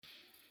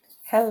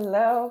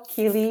Hello,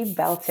 Kele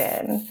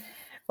Belton.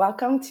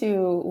 Welcome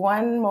to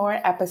one more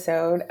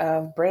episode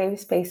of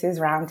Brave Spaces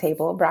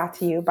Roundtable brought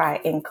to you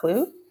by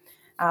incluu.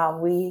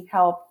 We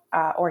help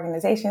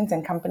organizations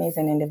and companies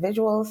and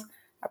individuals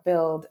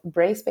build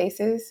brave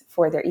spaces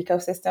for their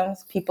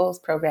ecosystems, peoples,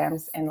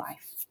 programs, and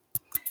life.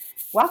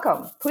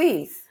 Welcome.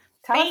 Please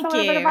tell us a Thank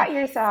little bit you. about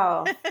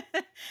yourself.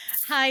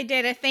 Hi,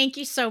 Dede. Thank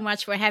you so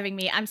much for having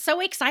me. I'm so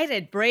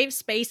excited. Brave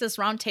Spaces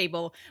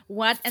Roundtable.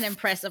 What an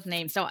impressive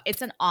name. So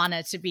it's an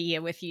honor to be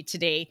here with you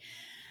today.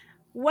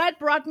 What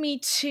brought me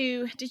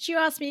to, did you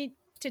ask me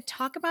to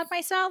talk about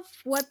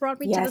myself? What brought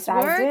me to Yes, this I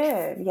work?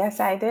 did. Yes,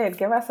 I did.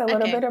 Give us a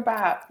little bit Okay,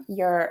 about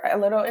a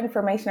little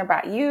information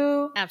about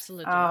you,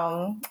 absolutely.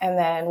 and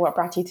then what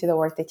brought you to the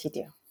work that you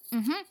do.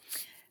 Mm-hmm.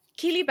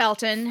 Kele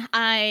Belton,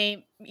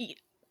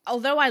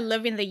 although I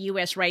live in the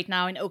US right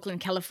now in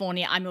Oakland,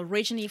 California, I'm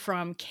originally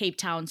from Cape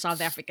Town,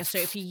 South Africa. So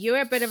if you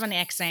hear a bit of an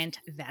accent,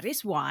 that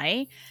is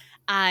why.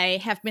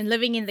 I have been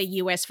living in the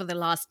US for the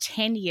last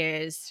 10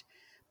 years.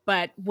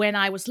 But when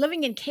I was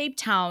living in Cape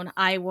Town,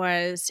 I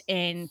was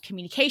in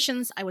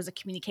communications. I was a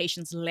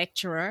communications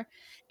lecturer.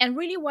 And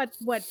really what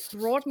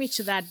brought me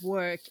to that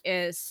work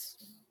is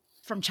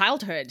from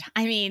childhood.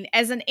 I mean,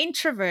 as an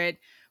introvert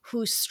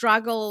who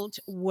struggled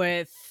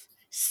with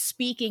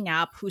speaking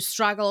up, who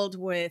struggled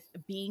with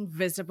being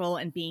visible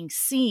and being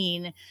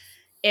seen,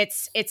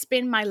 it's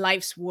been my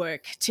life's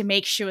work to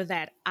make sure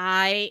that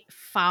I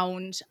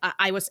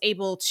was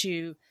able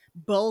to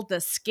build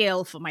the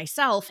skill for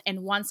myself.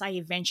 And once I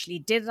eventually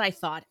did it, I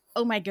thought,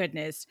 oh my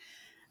goodness,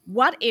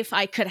 what if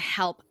I could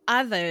help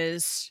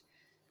others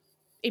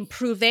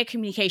improve their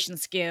communication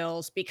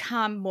skills,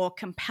 become more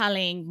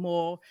compelling,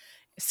 more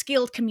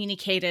skilled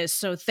communicators,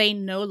 so they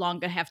no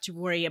longer have to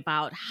worry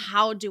about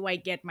how do I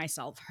get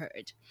myself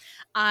heard.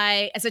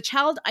 As a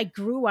child, I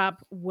grew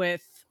up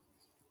with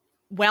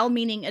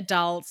well-meaning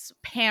adults,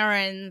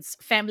 parents,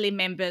 family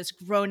members,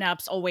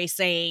 grown-ups always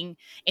saying,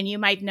 and you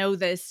might know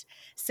this,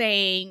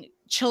 saying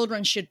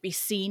children should be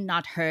seen,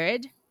 not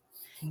heard.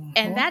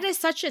 And Mhm. that is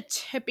such a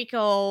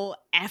typical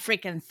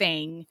African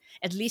thing.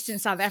 At least in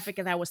South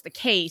Africa, that was the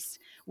case,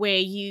 where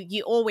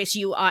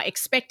you are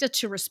expected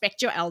to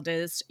respect your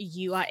elders.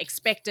 You are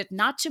expected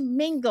not to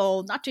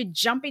mingle, not to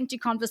jump into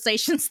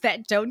conversations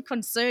that don't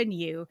concern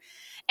you.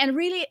 And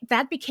really,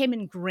 that became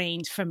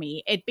ingrained for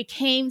me. It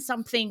became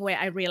something where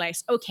I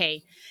realized,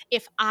 okay,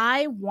 if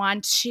I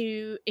want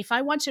to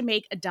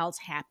make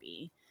adults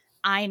happy,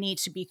 I need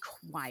to be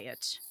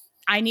quiet.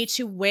 I need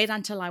to wait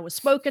until I was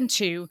spoken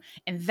to,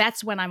 and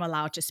that's when I'm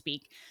allowed to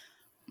speak.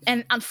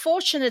 And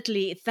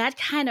unfortunately, that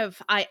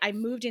I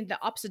moved in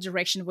the opposite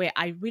direction where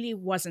I really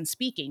wasn't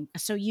speaking.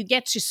 So you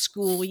get to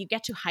school, you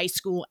get to high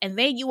school, and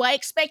then you are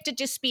expected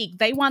to speak.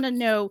 They want to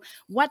know,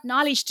 what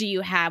knowledge do you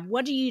have?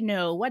 What do you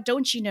know? What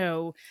don't you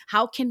know?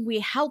 How can we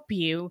help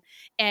you?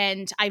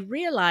 And I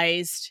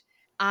realized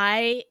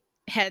I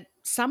had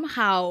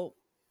somehow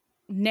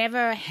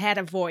never had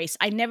a voice.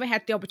 I never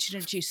had the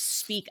opportunity to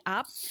speak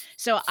up.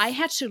 So I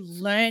had to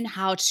learn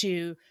how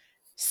to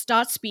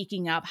start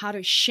speaking up, how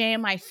to share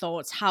my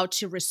thoughts, how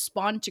to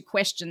respond to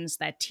questions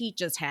that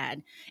teachers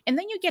had. And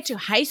then you get to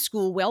high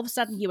school where all of a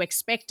sudden you're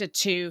expected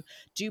to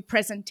do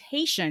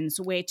presentations,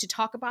 where to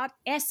talk about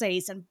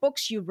essays and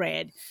books you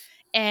read.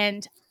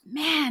 And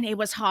man, it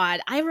was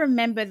hard. I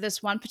remember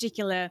this one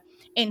particular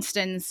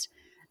instance.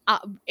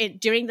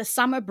 During the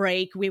summer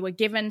break, we were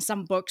given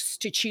some books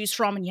to choose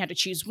from, and you had to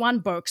choose one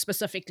book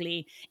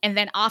specifically. And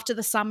then after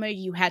the summer,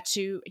 you had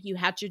to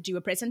do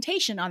a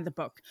presentation on the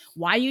book,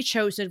 why you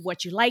chose it,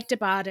 what you liked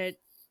about it,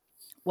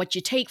 what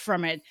you take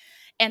from it.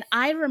 And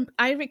I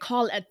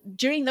recall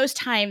during those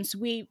times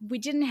we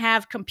didn't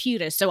have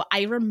computers, so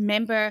I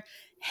remember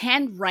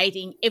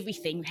handwriting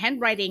everything,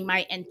 handwriting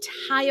my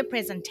entire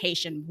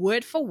presentation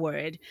word for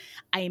word.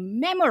 I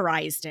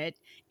memorized it,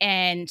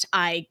 and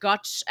I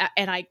got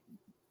and I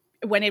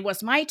when it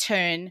was my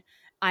turn,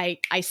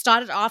 I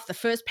started off the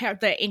first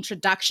part. The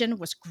introduction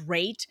was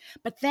great,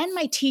 but then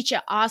my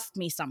teacher asked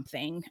me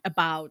something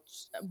about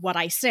what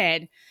I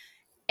said.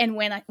 And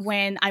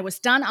when I was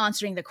done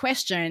answering the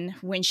question,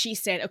 when she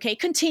said, okay,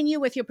 continue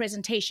with your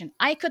presentation,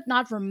 I could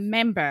not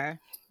remember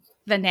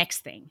the next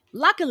thing.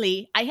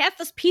 Luckily, I had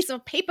this piece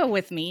of paper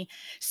with me,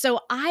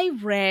 so I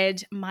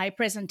read my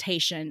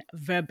presentation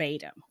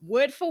verbatim,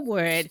 word for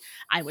word.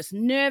 I was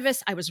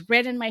nervous, I was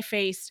red in my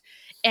face,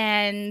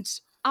 and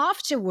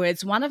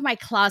afterwards, one of my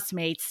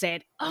classmates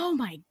said, "Oh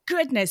my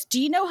goodness, do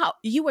you know how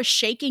you were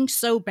shaking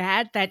so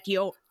bad that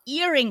your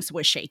earrings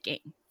were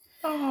shaking?"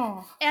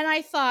 Oh, And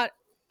I thought,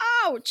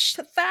 ouch,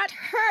 that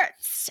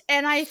hurts.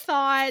 And I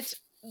thought,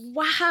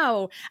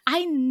 wow,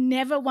 I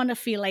never want to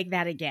feel like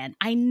that again.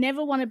 I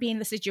never want to be in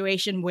the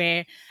situation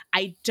where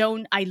I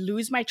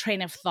lose my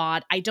train of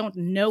thought. I don't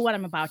know what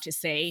I'm about to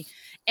say.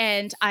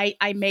 And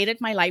I made it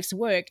my life's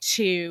work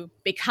to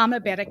become a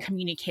better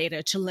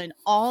communicator, to learn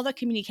all the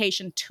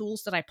communication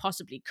tools that I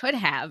possibly could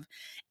have.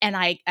 And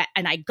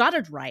I got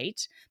it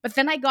right. But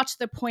then I got to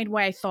the point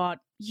where I thought,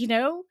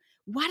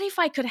 what if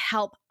I could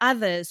help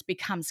others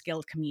become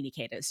skilled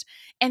communicators?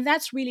 And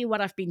that's really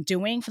what I've been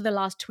doing for the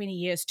last 20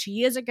 years. 2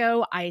 years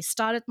ago, I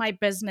started my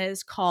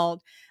business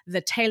called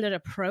The Tailored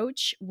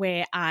Approach,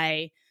 where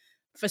I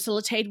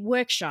facilitate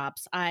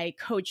workshops, I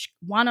coach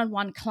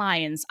one-on-one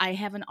clients, I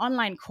have an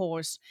online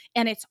course,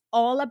 and it's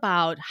all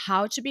about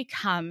how to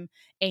become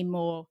a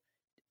more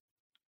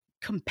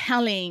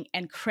compelling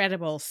and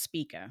credible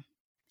speaker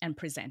and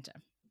presenter.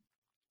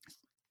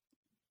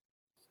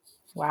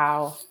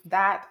 Wow,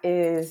 that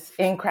is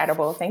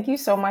incredible. Thank you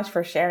so much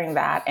for sharing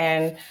that.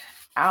 And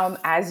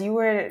as you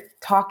were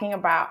talking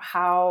about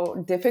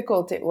how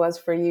difficult it was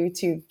for you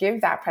to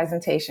give that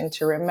presentation,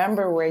 to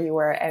remember where you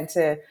were, and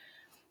to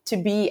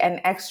be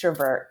an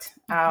extrovert,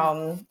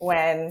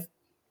 when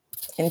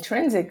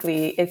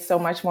intrinsically it's so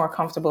much more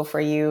comfortable for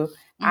you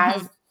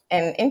as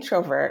an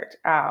introvert.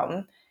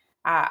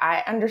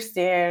 I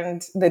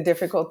understand the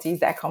difficulties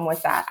that come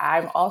with that.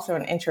 I'm also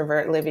an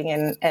introvert living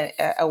in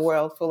a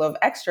world full of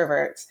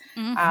extroverts,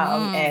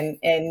 and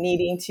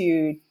needing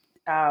to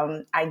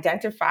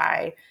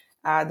identify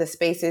the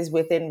spaces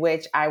within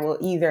which I will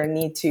either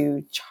need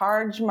to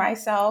charge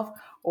myself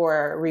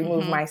or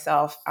remove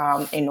myself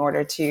in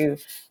order to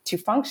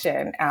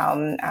function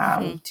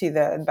to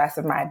the best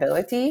of my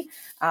ability.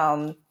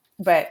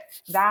 But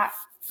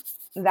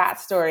that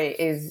story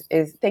is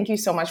thank you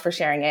so much for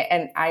sharing it.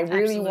 And I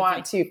really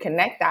want to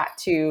connect that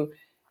to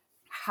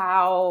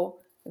how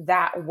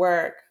that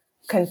work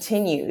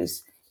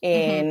continues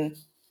in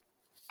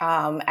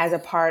as a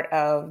part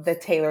of the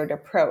tailored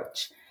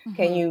approach.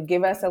 Can you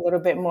give us a little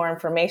bit more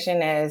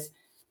information as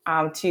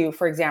to,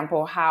 for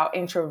example, how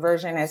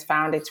introversion has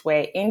found its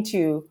way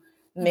into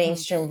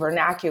mainstream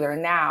vernacular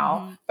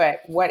now,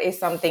 but what is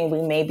something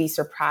we may be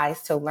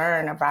surprised to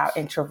learn about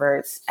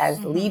introverts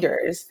as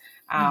leaders,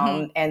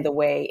 and the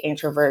way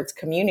introverts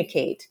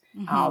communicate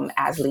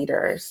as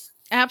leaders?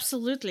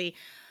 Absolutely.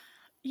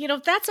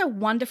 That's a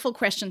wonderful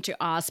question to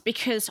ask,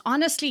 because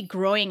honestly,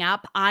 growing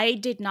up, I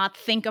did not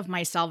think of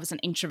myself as an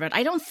introvert.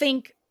 I don't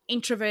think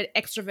introvert,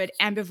 extrovert,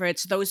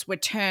 ambiverts, those were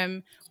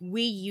terms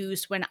we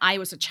used when I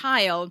was a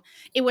child.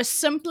 It was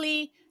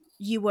simply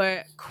you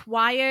were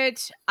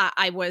quiet.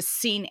 I was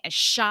seen as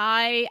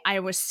shy. I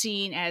was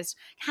seen as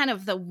kind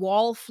of the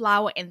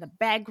wallflower in the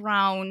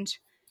background.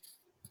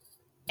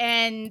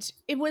 And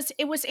it was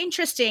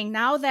interesting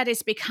now that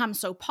it's become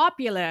so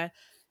popular.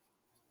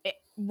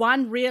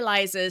 One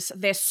realizes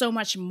there's so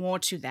much more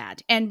to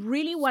that. And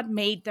really what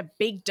made the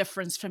big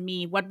difference for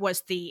me, what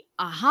was the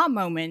aha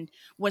moment,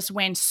 was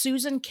when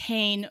Susan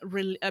Cain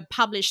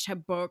published her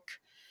book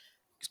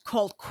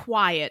called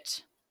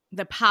Quiet,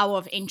 The Power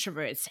of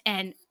Introverts.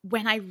 And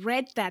when I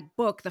read that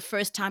book the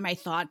first time, I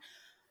thought,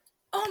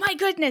 oh my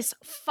goodness,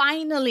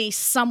 finally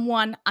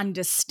someone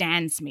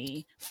understands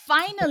me.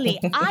 Finally,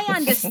 I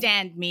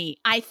understand me.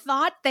 I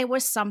thought there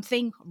was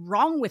something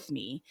wrong with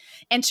me.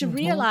 And to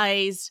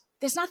realize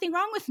there's nothing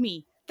wrong with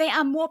me. There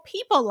are more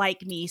people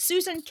like me.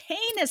 Susan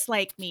Cain is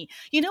like me.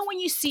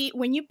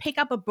 When you pick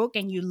up a book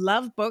and you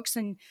love books,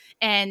 and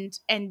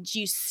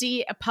you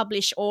see a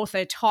published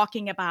author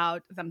talking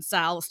about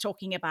themselves,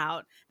 talking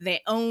about their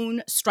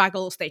own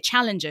struggles, their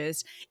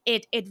challenges,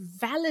 it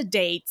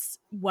validates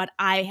what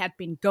I had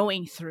been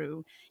going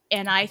through.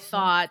 And I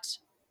thought,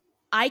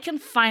 I can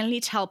finally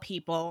tell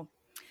people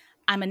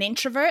I'm an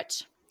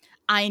introvert.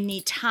 I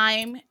need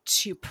time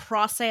to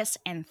process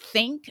and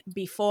think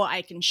before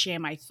I can share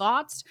my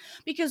thoughts.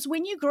 Because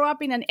when you grow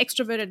up in an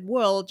extroverted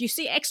world, you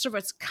see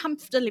extroverts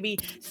comfortably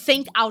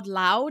think out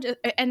loud.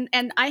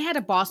 And I had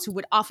a boss who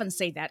would often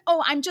say that,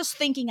 oh, I'm just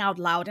thinking out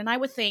loud. And I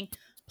would think,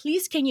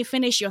 please, can you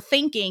finish your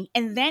thinking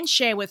and then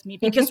share with me?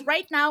 Because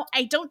right now,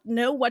 I don't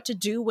know what to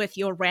do with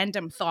your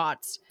random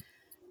thoughts.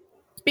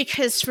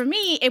 Because for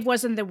me, it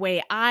wasn't the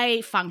way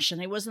I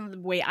functioned. It wasn't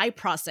the way I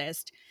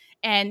processed.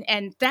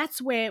 And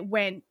that's where,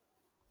 when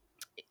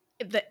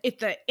if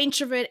the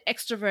introvert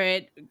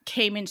extrovert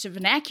came into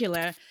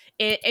vernacular,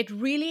 it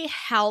really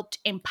helped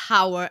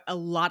empower a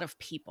lot of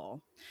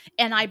people.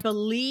 And I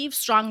believe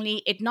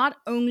strongly it not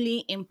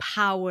only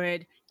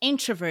empowered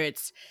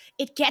introverts,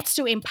 it gets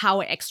to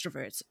empower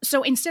extroverts.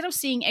 So instead of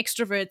seeing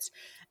extroverts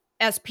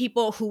as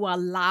people who are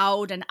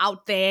loud and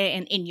out there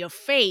and in your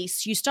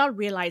face, you start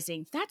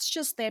realizing that's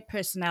just their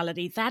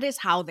personality. That is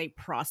how they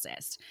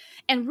process.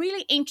 And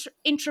really,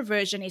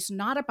 introversion is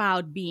not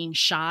about being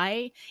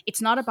shy.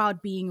 It's not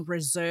about being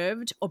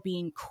reserved or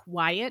being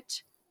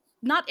quiet.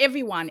 Not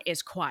everyone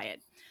is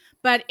quiet,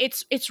 but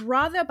it's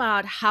rather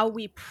about how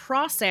we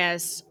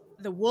process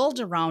the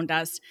world around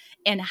us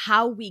and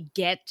how we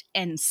get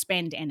and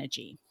spend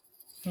energy.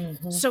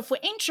 So for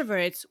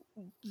introverts,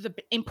 the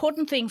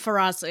important thing for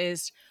us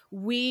is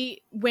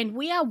when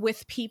we are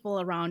with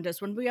people around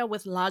us, when we are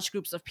with large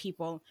groups of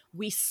people,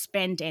 we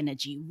spend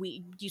energy.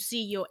 You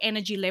see your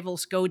energy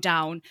levels go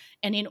down,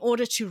 and in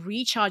order to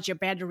recharge your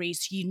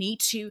batteries,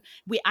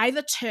 we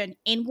either turn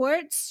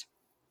inwards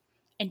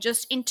and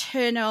just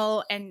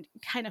internal and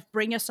kind of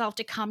bring yourself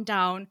to calm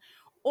down,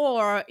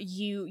 or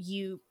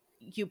you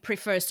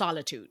prefer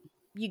solitude.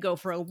 you go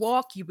for a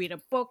walk, you read a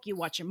book, you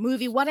watch a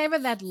movie, whatever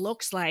that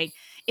looks like.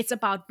 It's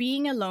about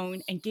being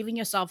alone and giving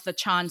yourself the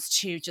chance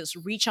to just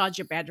recharge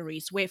your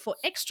batteries. Where for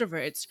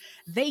extroverts,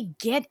 they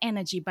get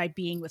energy by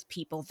being with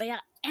people. They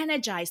are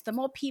energized. The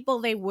more people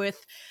they're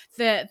with,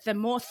 the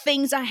more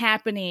things are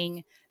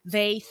happening.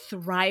 They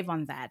thrive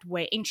on that,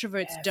 where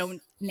introverts Yes.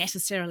 don't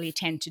necessarily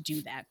tend to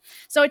do that.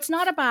 So it's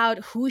not about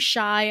who's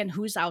shy and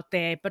who's out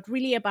there, but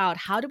really about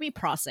how do we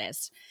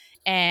process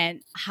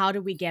and how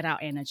do we get our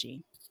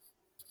energy.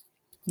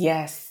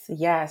 Yes,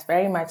 yes,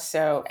 very much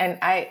so. And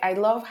I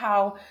love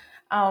how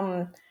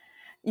um,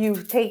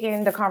 you've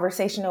taken the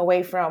conversation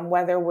away from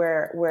whether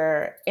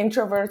we're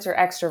introverts or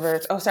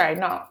extroverts. Oh, sorry,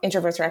 not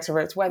introverts or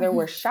extroverts. Whether Mm-hmm.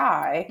 we're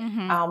shy,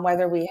 Mm-hmm.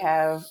 whether we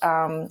have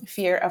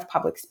fear of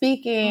public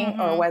speaking,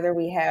 or Mm-hmm. whether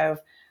we have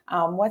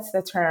what's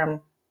the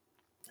term?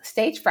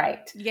 Stage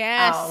fright.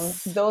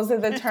 Yes. Those are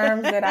the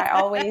terms that I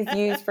always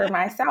use for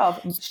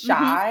myself: Mm-hmm.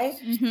 shy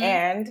Mm-hmm.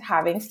 and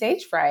having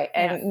stage fright.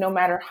 Yeah. And no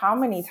matter how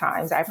many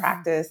times I Mm-hmm.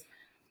 practice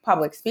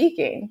public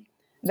speaking,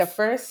 the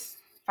first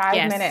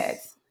 5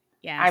 minutes,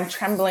 Yes. I'm Yes.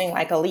 trembling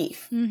like a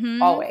leaf,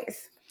 Mm-hmm.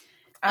 always.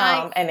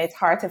 I And it's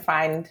hard to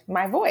find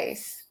my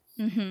voice.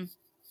 mm-hmm.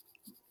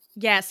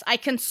 Yes, I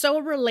can so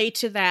relate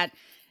to that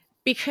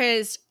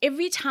because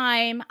every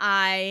time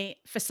I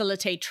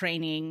facilitate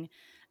training,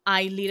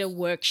 I lead a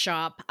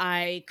workshop,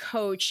 I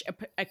coach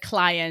a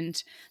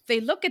client, they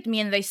look at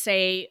me and they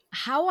say,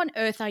 "How on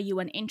earth are you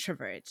an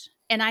introvert?"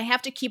 And I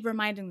have to keep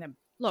reminding them,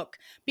 look,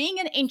 being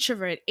an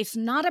introvert is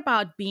not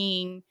about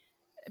being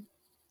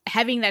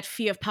having that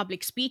fear of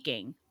public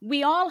speaking.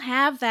 We all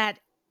have that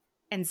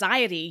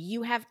anxiety.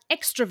 You have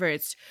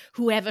extroverts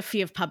who have a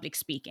fear of public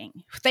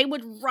speaking. They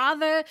would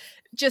rather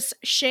just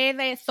share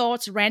their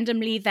thoughts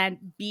randomly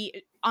than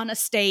be on a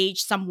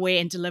stage somewhere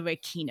and deliver a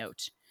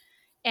keynote.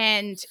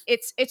 And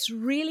it's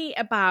really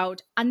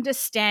about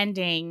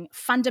understanding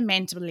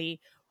fundamentally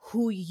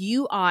who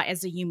you are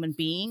as a human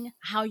being,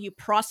 how you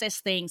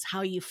process things,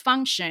 how you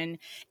function,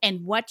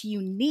 and what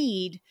you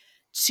need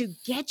to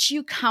get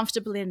you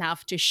comfortable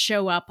enough to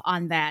show up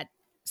on that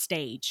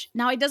stage.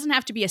 Now, it doesn't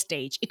have to be a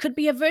stage. It could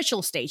be a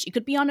virtual stage. It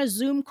could be on a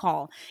Zoom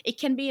call. It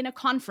can be in a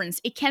conference.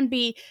 It can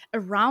be a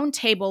round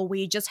table where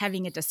you're just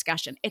having a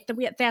discussion.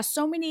 There are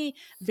so many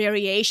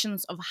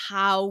variations of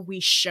how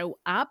we show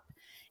up.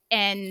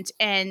 And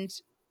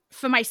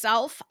for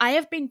myself, I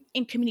have been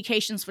in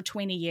communications for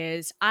 20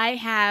 years. I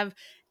have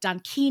done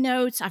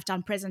keynotes, I've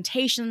done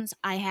presentations,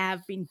 I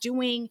have been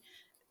doing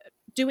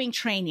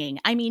training.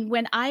 I mean,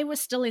 when I was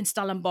still in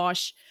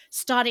Stellenbosch,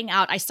 starting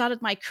out, I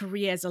started my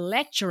career as a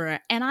lecturer,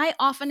 and I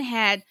often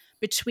had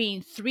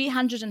between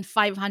 300 and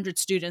 500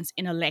 students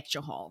in a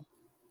lecture hall,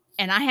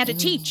 and I had to Mm.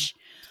 teach.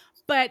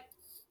 But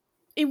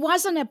it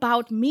wasn't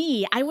about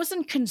me. I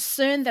wasn't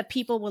concerned that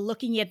people were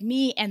looking at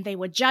me and they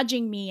were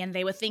judging me and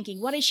they were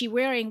thinking, what is she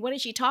wearing? What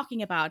is she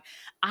talking about?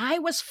 I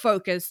was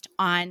focused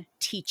on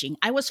teaching.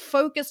 I was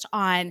focused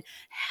on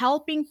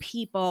helping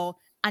people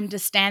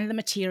understand the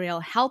material,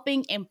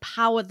 helping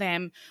empower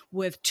them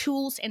with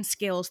tools and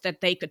skills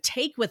that they could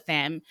take with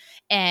them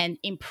and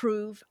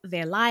improve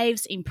their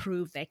lives,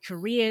 improve their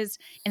careers.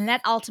 And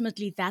that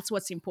ultimately, that's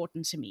what's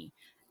important to me.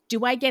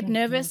 Do I get Mhm.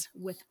 nervous?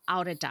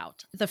 Without a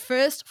doubt. The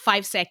first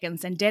 5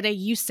 seconds, and Dede,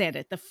 you said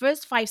it, the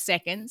first 5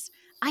 seconds,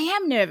 I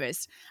am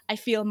nervous. I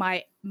feel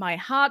my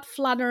heart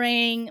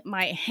fluttering,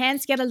 my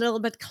hands get a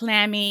little bit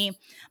clammy,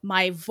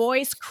 my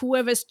voice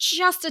quivers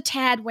just a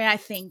tad where I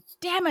think,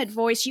 damn it,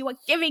 voice, you are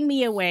giving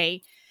me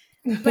away.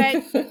 But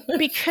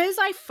because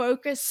I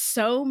focus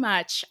so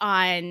much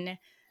on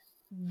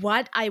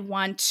what I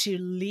want to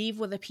leave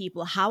with the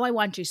people, how I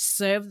want to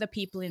serve the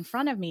people in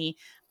front of me,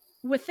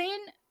 within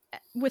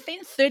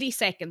within 30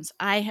 seconds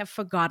I have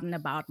forgotten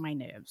about my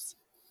nerves.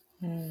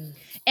 Mm.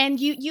 And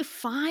you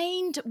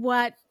find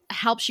what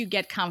helps you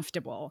get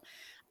comfortable.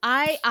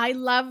 I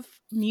love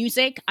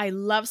music. I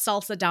love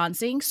salsa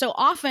dancing. So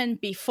often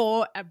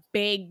before a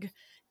big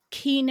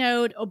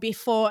keynote or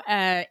before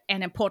an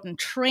important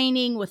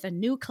training with a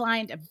new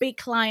client, a big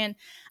client,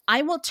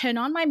 I will turn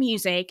on my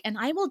music and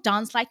I will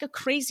dance like a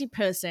crazy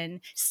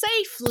person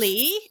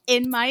safely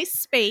in my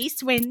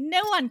space where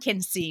no one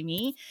can see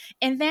me.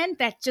 And then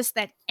that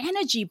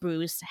energy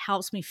boost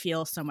helps me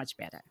feel so much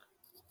better.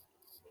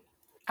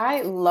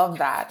 I love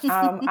that.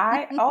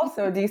 I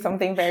also do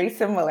something very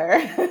similar.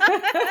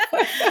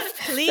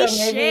 Please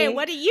So share.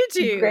 What maybe do you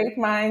do? great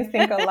minds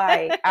think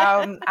alike.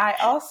 I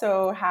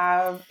also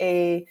have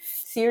a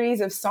series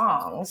of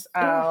songs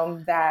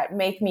Oh. that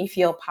make me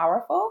feel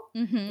powerful,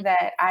 Mm-hmm.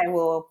 that I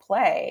will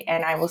play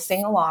and I will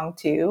sing along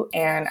to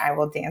and I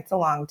will dance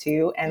along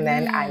to. And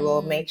then I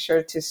will Mm. make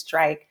sure to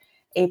strike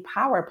a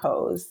power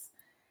pose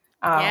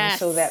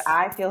so that Yes.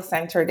 I feel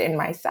centered in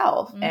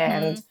myself Mm-hmm.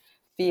 and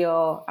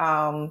feel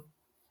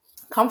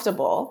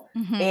comfortable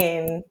Mm-hmm.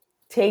 in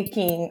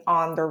taking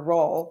on the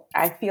role.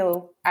 I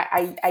feel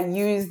I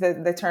use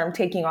the term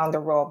taking on the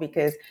role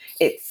because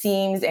it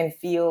seems and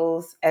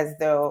feels as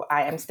though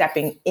I am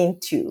stepping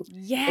into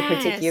a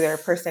particular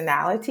Yes.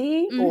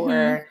 personality Mm-hmm.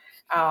 or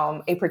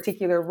a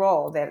particular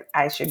role that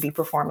I should be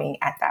performing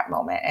at that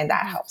moment. And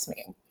that Mm-hmm. helps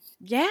me.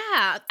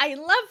 Yeah, I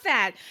love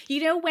that.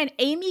 You know, when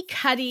Amy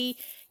Cuddy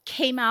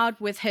came out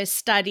with her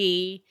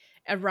study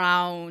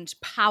around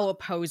power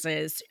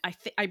poses,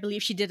 I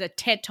believe she did a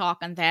TED talk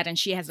on that, and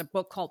she has a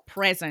book called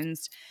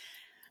Presence.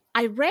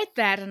 I read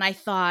that and I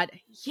thought,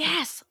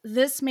 yes,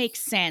 this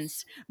makes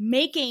sense.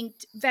 Making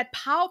that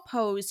power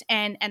pose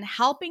and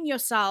helping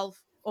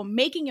yourself or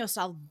making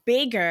yourself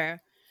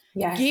bigger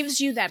Yes. gives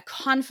you that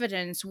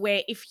confidence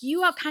where if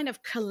you are kind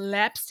of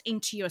collapsed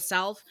into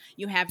yourself,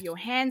 you have your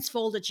hands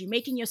folded, you're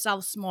making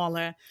yourself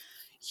smaller,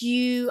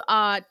 you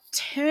are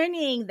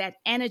turning that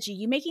energy,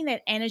 you're making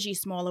that energy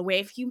smaller, where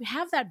if you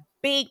have that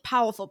big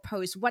powerful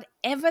pose,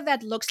 whatever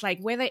that looks like,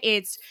 whether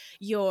it's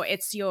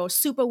your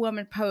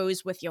superwoman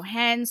pose with your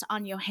hands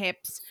on your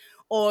hips,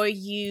 or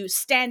you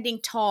standing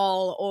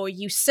tall, or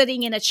you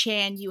sitting in a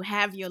chair and you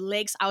have your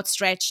legs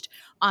outstretched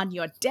on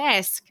your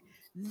desk,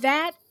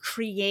 that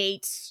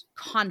creates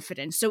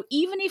confidence. So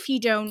even if you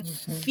don't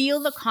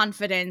feel the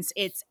confidence,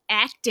 it's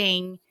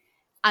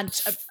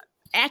unt- uh,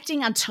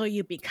 acting until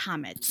you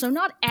become it. So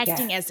not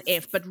acting as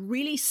Yes. if, but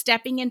really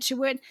stepping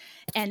into it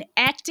and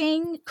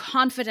acting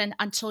confident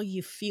until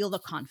you feel the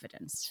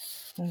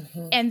confidence.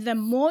 And the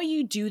more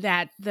you do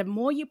that, the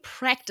more you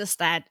practice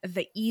that,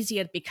 the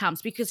easier it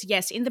becomes. Because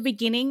yes, in the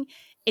beginning,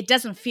 it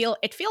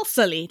feels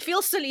silly. It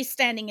feels silly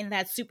standing in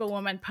that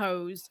superwoman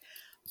pose.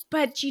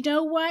 But you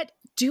know what?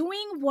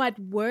 Doing what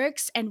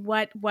works and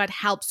what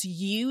helps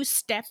you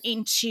step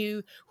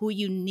into who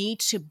you need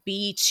to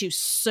be to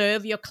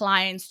serve your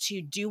clients,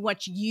 to do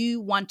what you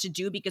want to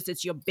do because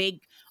it's your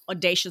big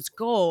audacious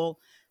goal,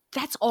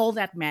 that's all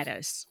that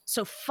matters.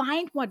 So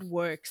find what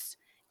works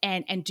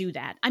and do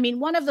that. I mean,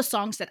 one of the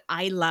songs that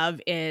I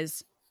love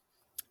is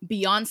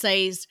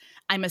Beyonce's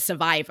I'm a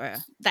Survivor.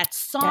 That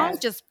song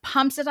Yes. just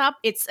pumps it up.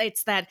 It's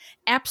that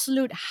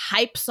absolute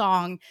hype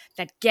song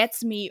that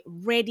gets me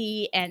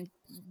ready and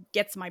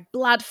gets my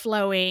blood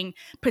flowing,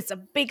 puts a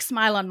big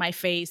smile on my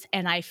face,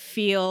 and I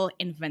feel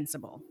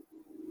invincible.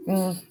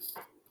 Mm.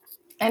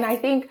 And I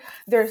think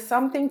there's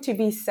something to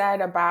be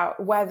said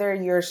about whether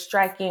you're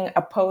striking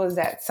a pose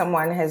that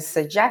someone has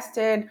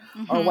suggested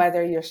or Mm-hmm.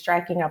 whether you're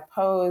striking a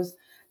pose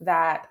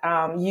that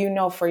you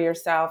know for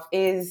yourself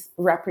is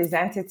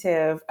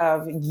representative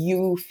of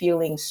you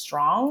feeling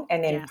strong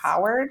and Yes.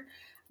 empowered.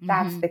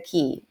 That's Mm-hmm. the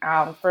key.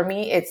 For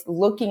me, it's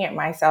looking at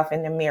myself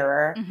in the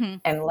mirror Mm-hmm.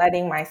 and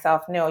letting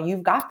myself know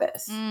you've got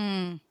this.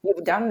 Mm.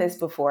 You've done this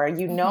before.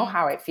 You know Mm-hmm.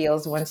 how it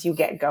feels once you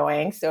get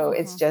going. So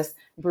it's Mm-hmm. just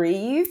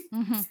breathe,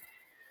 Mm-hmm.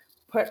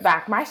 put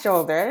back my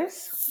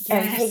shoulders,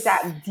 and take Yes.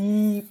 that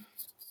deep,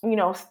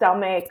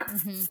 stomach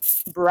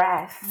Mm-hmm.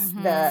 breath,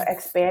 the Mm-hmm.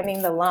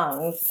 expanding the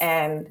lungs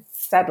and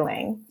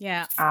settling.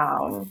 Yeah.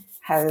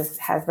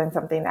 Has been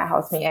something that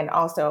helps me, and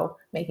also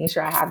making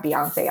sure I have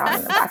Beyonce on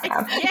in the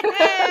background.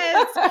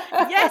 Yes.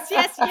 Yes,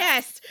 yes,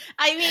 yes.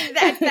 I mean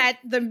that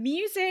the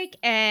music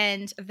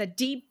and the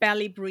deep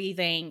belly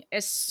breathing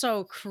is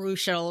so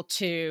crucial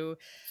to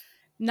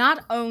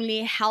not only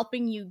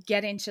helping you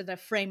get into the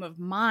frame of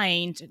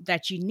mind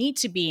that you need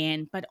to be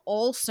in, but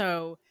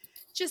also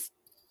just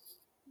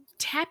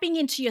tapping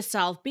into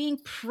yourself, being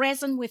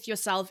present with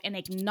yourself, and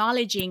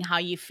acknowledging how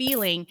you're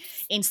feeling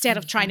instead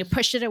of trying to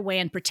push it away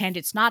and pretend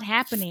it's not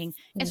happening.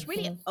 It's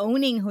really Mhm,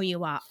 owning who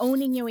you are,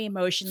 owning your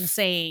emotions,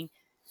 saying,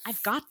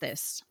 I've got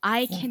this.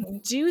 I can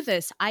mhm. do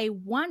this. I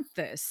want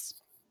this.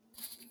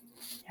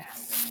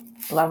 Yes.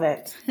 Love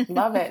it.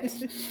 Love it.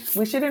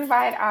 We should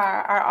invite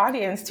our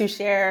audience to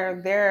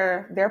share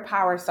their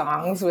power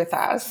songs with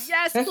us.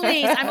 Yes,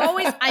 please.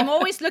 I'm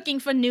always looking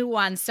for new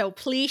ones, so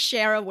please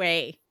share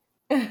away.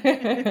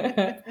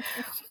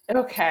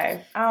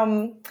 Okay.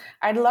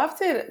 I'd love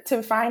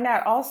to find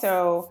out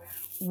also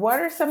what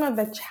are some of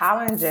the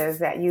challenges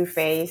that you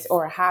face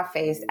or have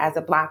faced as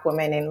a Black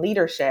woman in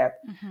leadership,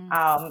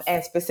 Mm-hmm.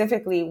 and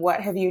specifically,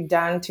 what have you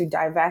done to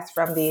divest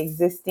from the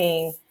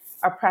existing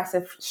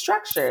oppressive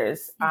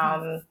structures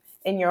Mm-hmm.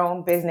 in your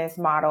own business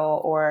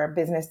model or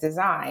business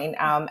design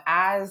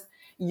as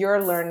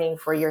you're learning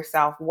for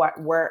yourself what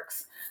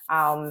works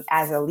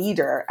as a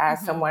leader, as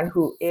Mm-hmm. someone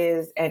who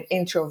is an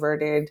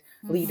introverted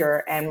Mm-hmm.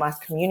 leader and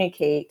must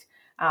communicate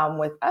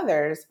with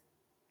others,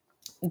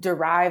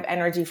 derive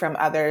energy from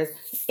others,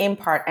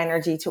 impart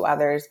energy to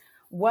others.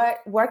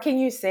 What can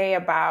you say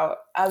about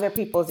other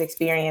people's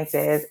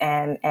experiences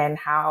and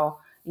how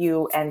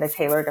you and the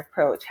tailored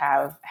approach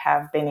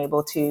have been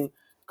able to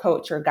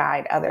coach or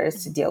guide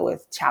others to Mm-hmm. deal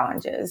with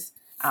challenges?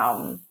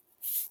 Um,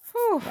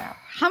 Whew. yeah,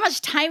 How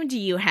much time do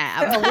you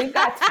have? we've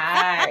got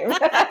time.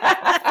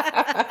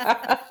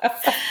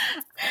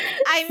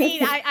 I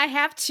mean, I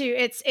have to.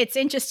 It's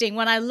interesting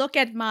when I look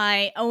at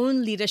my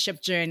own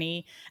leadership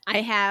journey.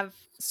 I have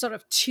sort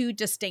of two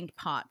distinct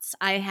parts.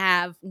 I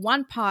have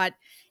one part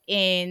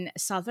in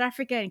South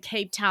Africa in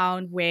Cape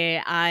Town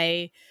where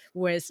I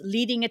was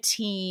leading a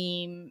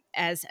team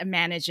as a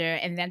manager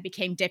and then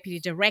became deputy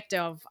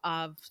director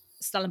of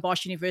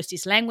Stellenbosch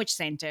University's Language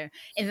Center.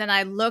 And then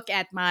I look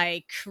at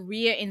my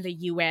career in the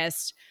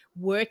US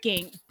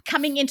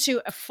coming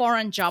into a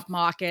foreign job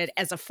market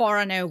as a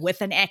foreigner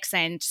with an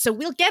accent. So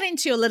we'll get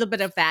into a little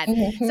bit of that. So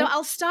Mm-hmm.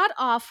 I'll start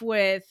off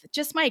with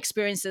just my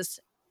experiences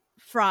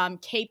from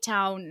Cape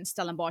Town and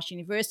Stellenbosch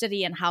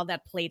University and how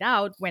that played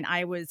out when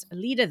I was a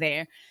leader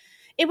there.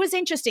 It was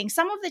interesting.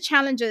 Some of the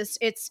challenges,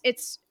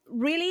 it's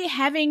really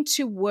having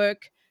to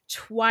work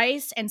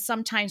twice and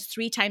sometimes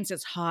three times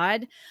as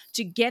hard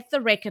to get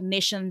the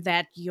recognition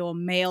that your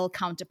male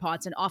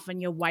counterparts and often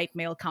your white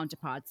male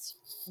counterparts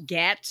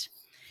get.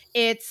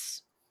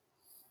 It's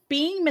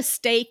being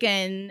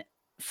mistaken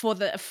for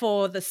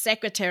the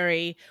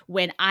secretary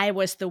when I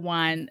was the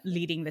one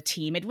leading the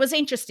team. It was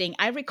interesting.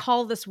 I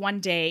recall this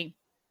one day.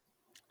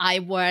 I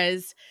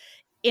was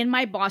in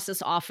my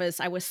boss's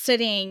office. I was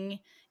sitting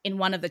in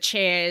one of the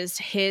chairs.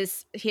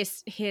 His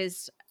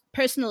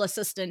personal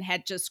assistant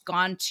had just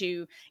gone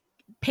to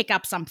pick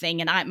up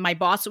something, and my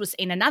boss was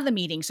in another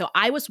meeting, so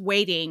I was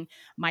waiting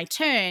my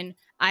turn.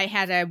 I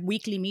had a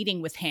weekly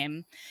meeting with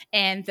him,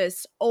 and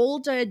this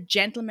older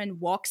gentleman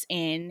walks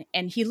in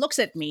and he looks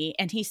at me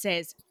and he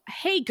says,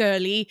 "Hey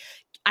girlie,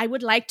 I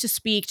would like to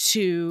speak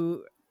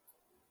to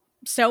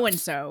so and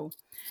so."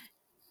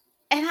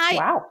 And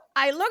Wow.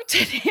 I looked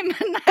at him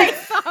and I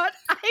thought,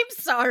 "I'm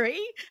sorry,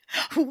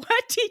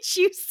 what did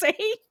you say?"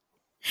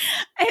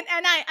 And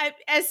I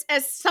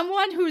as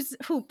someone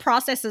who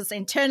processes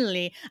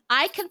internally,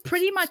 I can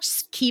pretty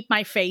much keep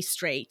my face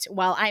straight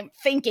while I'm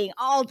thinking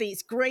all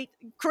these great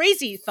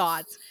crazy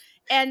thoughts.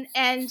 And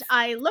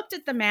I looked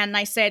at the man and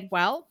I said,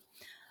 "Well,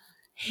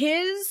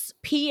 his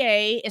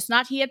PA is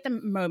not here at the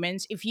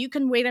moment. If you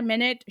can wait a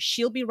minute,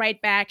 she'll be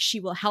right back. She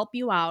will help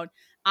you out.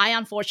 I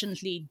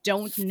unfortunately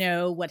don't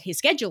know what his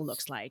schedule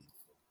looks like."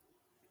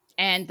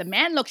 And the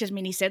man looked at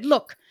me and he said,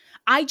 "Look,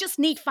 I just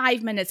need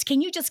 5 minutes.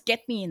 Can you just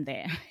get me in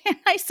there?" And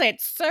I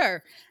said,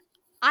 "Sir,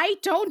 I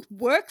don't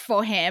work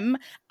for him.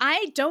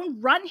 I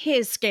don't run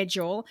his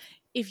schedule.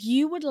 If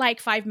you would like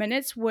 5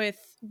 minutes with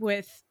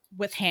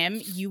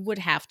him, you would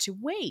have to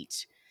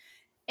wait."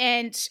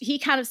 And he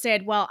kind of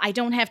said, "Well, I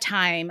don't have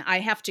time. I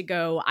have to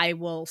go. I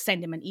will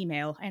send him an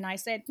email." And I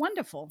said,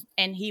 "Wonderful."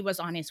 And he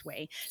was on his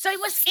way. So it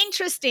was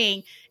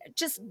interesting,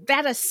 just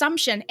that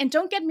assumption. And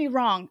don't get me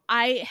wrong,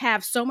 I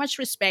have so much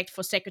respect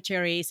for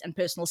secretaries and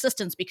personal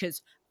assistants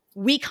because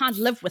we can't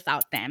live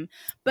without them.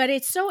 But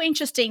it's so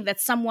interesting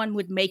that someone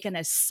would make an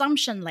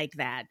assumption like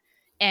that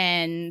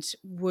and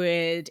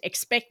would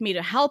expect me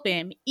to help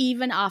him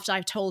even after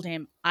I've told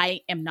him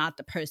I am not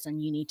the person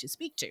you need to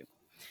speak to.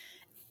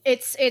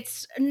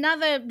 It's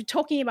another,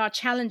 talking about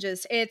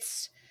challenges,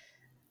 it's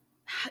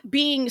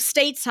being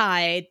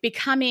stateside,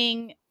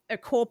 becoming a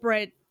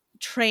corporate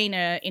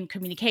trainer in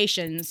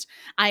communications.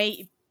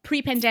 I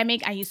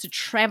Pre-pandemic, I used to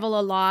travel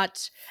a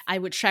lot. I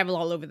would travel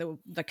all over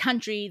the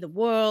country, the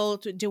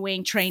world,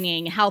 doing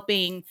training,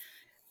 helping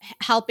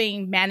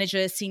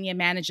managers, senior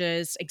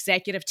managers,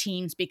 executive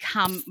teams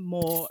become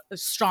more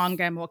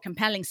stronger, more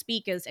compelling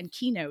speakers and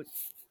keynote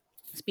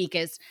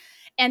speakers.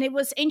 And it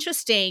was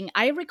interesting.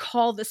 I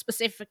recall the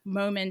specific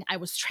moment. I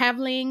was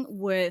traveling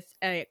with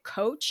a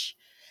coach.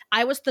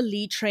 I was the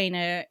lead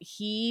trainer.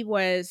 He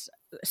was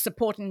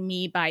supporting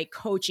me by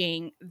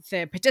coaching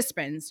the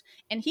participants.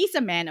 And he's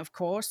a man, of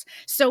course.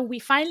 So we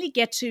finally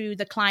get to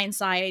the client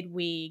side.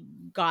 We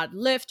got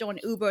Lyft or an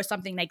Uber or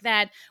something like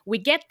that. We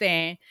get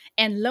there,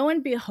 and lo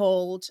and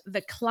behold,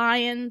 the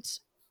client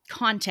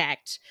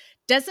contact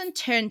doesn't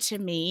turn to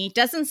me,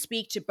 doesn't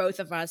speak to both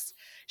of us.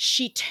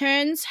 She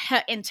turns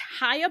her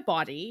entire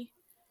body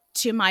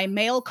to my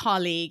male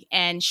colleague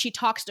and she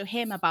talks to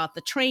him about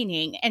the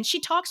training. And she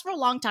talks for a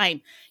long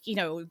time.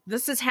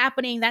 This is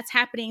happening, that's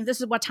happening,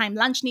 this is what time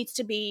lunch needs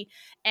to be.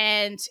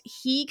 And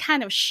he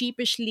kind of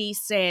sheepishly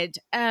said,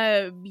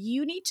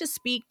 "You need to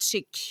speak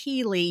to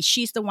Keely.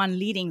 She's the one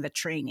leading the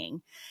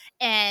training."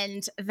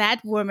 And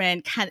that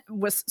woman kind of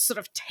was sort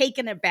of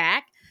taken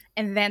aback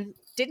and then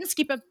didn't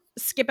skip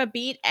a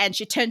beat, and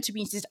she turned to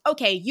me and says,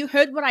 "Okay, you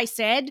heard what I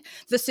said.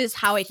 This is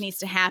how it needs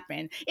to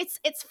happen." It's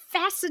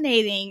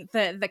fascinating,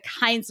 the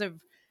kinds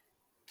of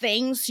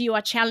things you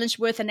are challenged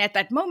with. And at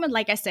that moment,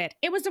 like I said,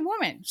 it was a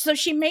woman, so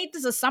she made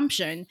this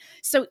assumption.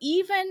 So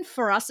even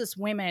for us as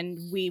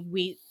women,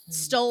 we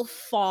still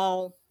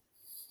fall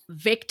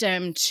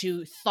victim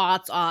to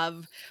thoughts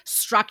of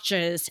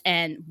structures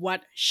and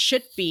what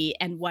should be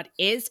and what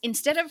is,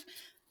 instead of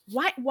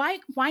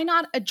why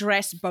not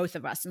address both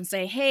of us and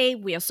say, "Hey,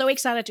 we are so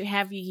excited to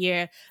have you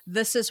here.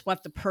 This is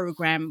what the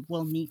program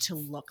will need to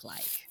look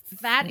like."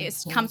 That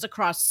is Mm-hmm. comes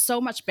across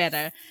so much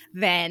better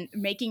than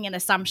making an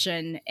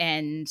assumption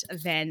and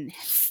then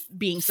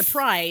being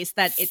surprised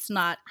that it's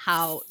not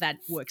how that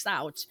works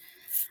out.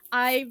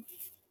 I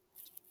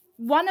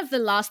One of the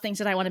last things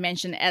that I want to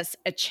mention as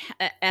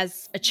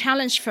as a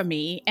challenge for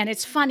me, and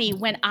it's funny,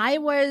 when I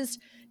was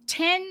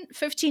 10,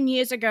 15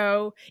 years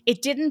ago,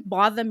 it didn't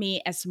bother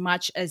me as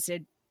much as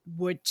it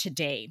would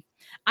today.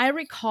 I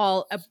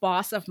recall a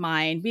boss of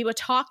mine, we were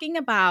talking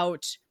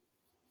about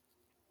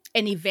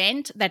an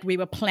event that we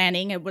were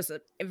planning. It was a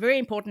very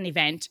important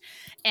event.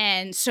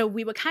 And so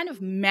we were kind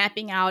of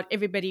mapping out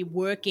everybody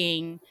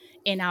working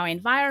in our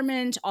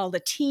environment, all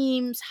the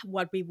teams,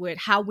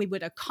 how we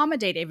would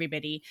accommodate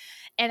everybody.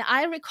 And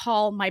I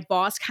recall my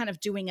boss kind of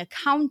doing a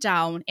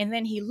countdown. And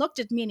then he looked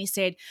at me and he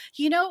said,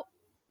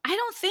 I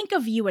don't think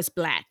of you as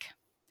Black.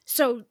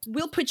 So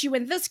we'll put you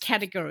in this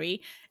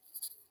category.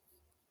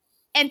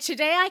 And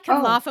today I can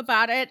Oh. laugh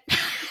about it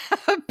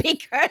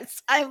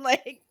because I'm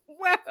like,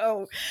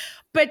 whoa.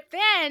 But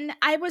then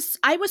I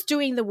was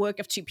doing the work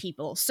of two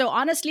people. So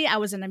honestly, I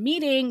was in a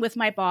meeting with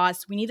my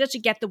boss. We needed to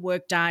get the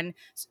work done.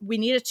 We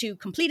needed to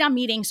complete our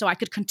meeting so I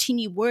could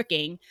continue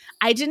working.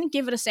 I didn't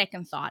give it a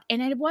second thought.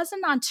 And it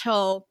wasn't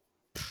until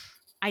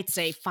I'd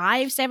say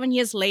 5-7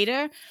 years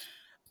later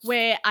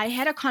where I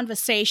had a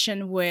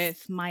conversation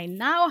with my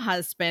now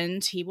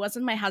husband. He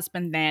wasn't my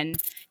husband then.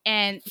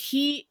 And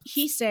he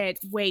said,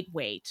 wait,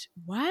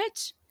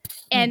 what?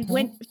 And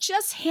when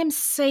just him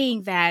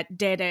saying that,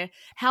 Dede,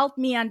 helped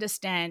me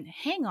understand,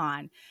 hang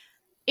on,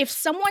 if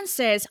someone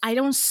says, I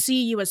don't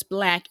see you as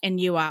Black and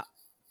you are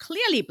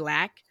clearly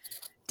Black,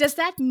 does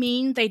that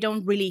mean they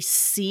don't really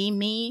see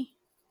me?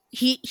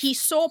 He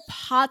saw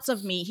parts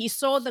of me. He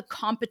saw the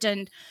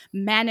competent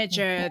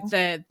manager,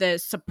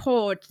 the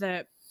support,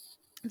 the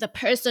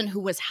person who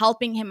was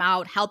helping him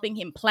out, helping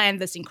him plan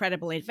this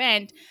incredible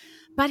event.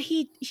 But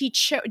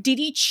did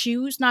he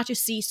choose not to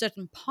see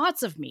certain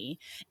parts of me?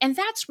 And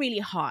that's really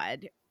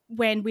hard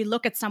when we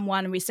look at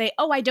someone and we say,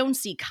 "Oh, I don't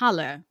see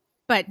color."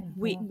 But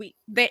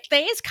there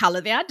is color.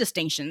 There are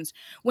distinctions.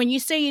 When you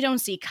say you don't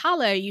see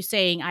color, you're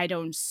saying I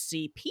don't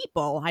see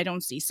people. I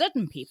don't see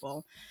certain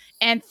people,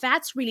 and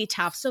that's really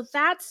tough. So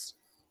that's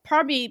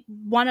probably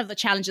one of the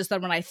challenges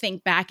that when I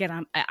think back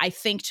and I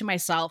think to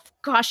myself,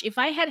 gosh, if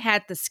I had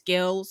had the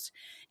skills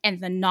and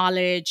the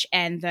knowledge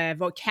and the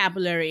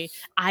vocabulary,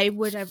 I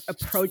would have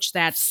approached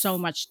that so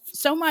much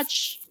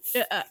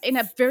in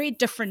a very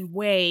different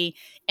way,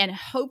 and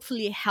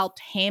hopefully helped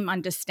him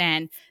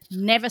understand,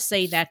 never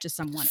say that to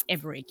someone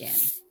ever again.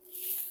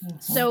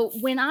 So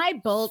when I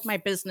built my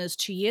business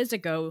 2 years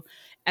ago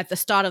at the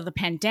start of the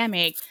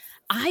pandemic,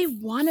 I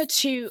wanted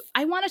to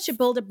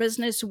build a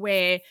business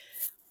where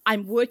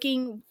I'm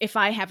working, if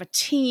I have a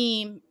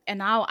team, and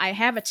now I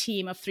have a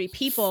team of 3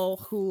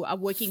 people who are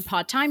working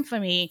part-time for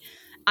me.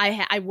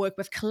 I work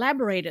with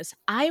collaborators.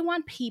 I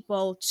want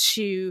people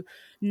to,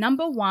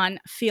 number one,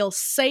 feel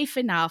safe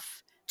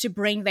enough to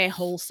bring their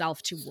whole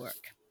self to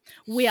work.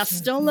 We are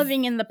still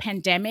living in the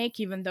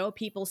pandemic, even though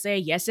people say,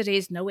 yes, it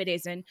is, no, it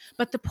isn't.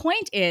 But the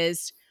point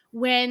is,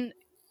 when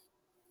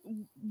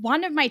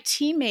one of my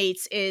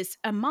teammates is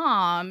a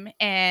mom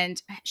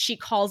and she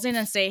calls in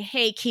and say,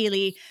 hey,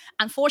 Kele,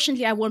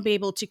 unfortunately, I won't be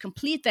able to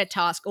complete that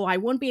task, or I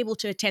won't be able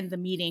to attend the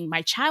meeting.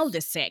 My child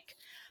is sick.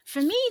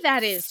 For me,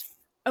 that is,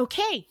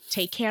 okay,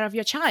 take care of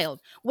your child.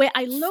 Where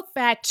I look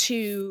back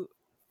to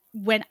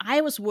when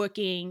I was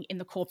working in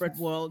the corporate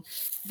world,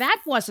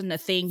 that wasn't a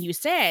thing you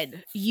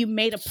said. You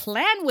made a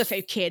plan with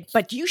a kid,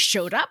 but you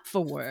showed up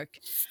for work.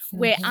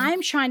 Where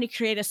I'm trying to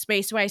create a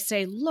space where I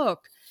say,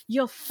 look,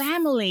 your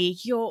family,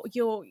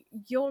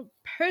 your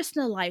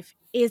personal life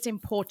is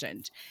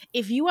important.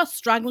 If you are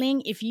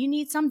struggling, if you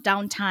need some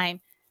downtime,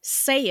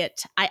 say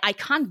it. I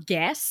can't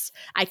guess.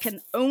 I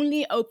can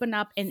only open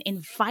up and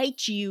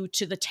invite you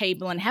to the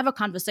table and have a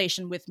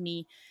conversation with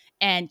me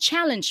and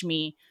challenge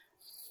me.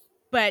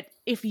 But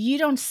if you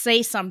don't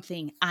say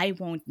something, I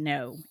won't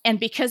know. And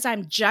because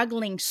I'm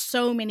juggling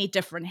so many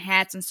different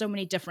hats and so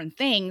many different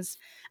things,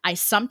 I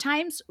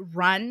sometimes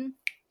run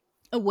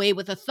away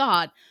with a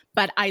thought.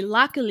 But I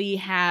luckily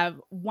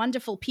have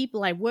wonderful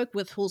people I work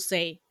with who'll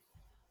say,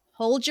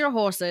 hold your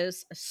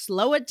horses,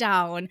 slow it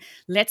down.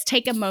 Let's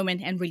take a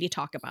moment and really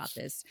talk about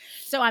this.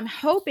 So I'm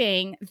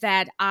hoping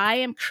that I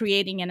am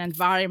creating an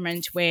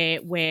environment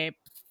where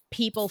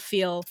people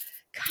feel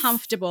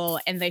comfortable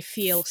and they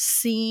feel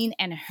seen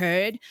and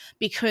heard,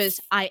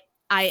 because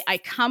I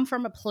come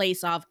from a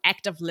place of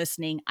active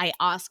listening. I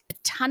ask a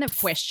ton of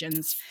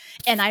questions,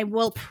 and I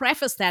will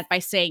preface that by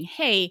saying,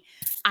 hey,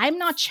 I'm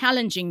not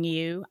challenging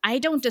you. I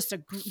don't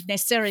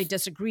necessarily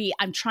disagree.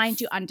 I'm trying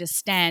to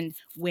understand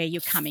where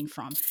you're coming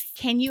from.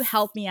 Can you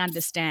help me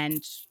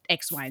understand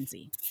X, Y, and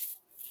Z?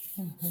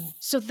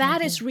 So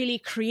that is really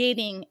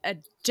creating a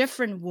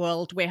different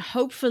world where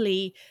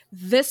hopefully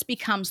this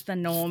becomes the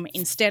norm,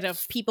 instead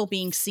of people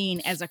being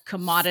seen as a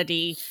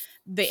commodity.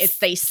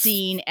 They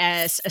seen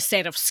as a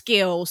set of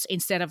skills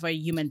instead of a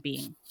human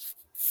being.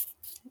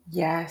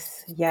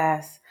 Yes,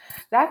 yes.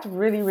 That's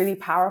really, really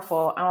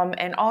powerful.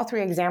 And all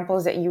 3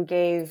 examples that you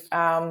gave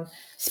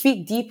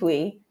speak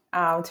deeply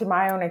to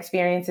my own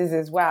experiences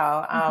as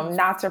well.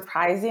 Not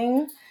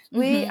surprisingly,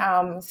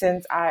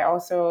 since I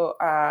also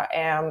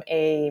am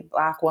a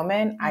Black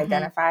woman,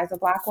 identify as a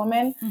Black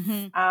woman.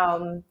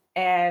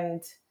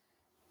 And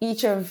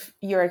each of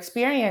your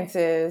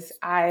experiences,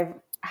 I've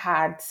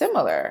had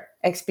similar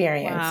Wow.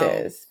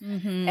 experiences.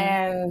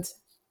 And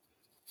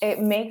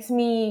it makes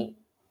me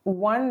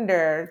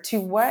wonder,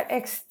 to what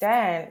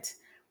extent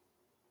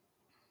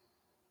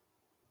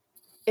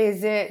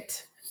is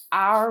it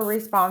our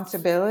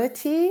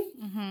responsibility?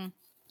 Mm-hmm.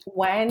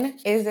 When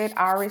is it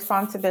our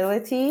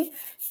responsibility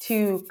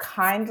to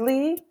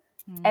kindly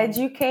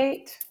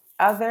educate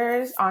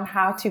others on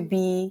how to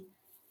be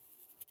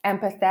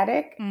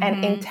empathetic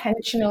and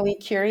intentionally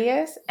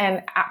curious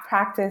and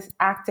practice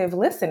active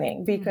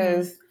listening?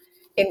 Because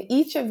in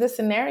each of the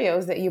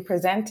scenarios that you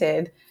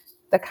presented,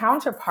 the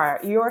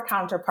counterpart, your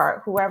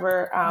counterpart,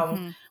 whoever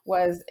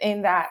was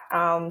in that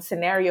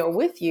scenario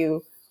with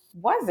you,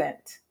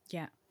 wasn't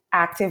Yeah.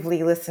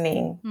 actively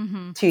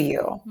listening to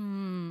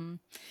you,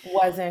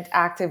 wasn't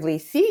actively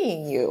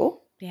seeing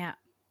you. Yeah.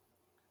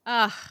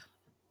 Ugh,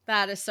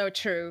 that is so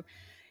true.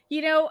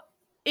 You know,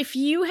 if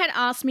you had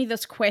asked me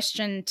this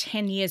question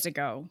 10 years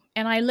ago,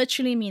 and I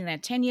literally mean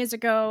that 10 years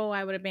ago,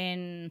 I would have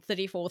been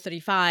 34,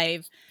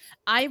 35,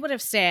 I would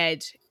have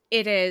said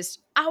it is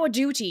our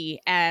duty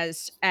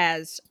as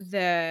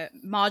the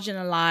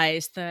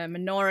marginalized, the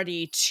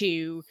minority,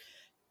 to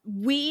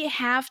we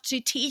have to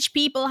teach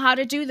people how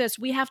to do this.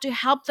 We have to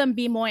help them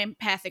be more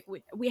empathic.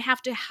 We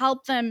have to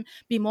help them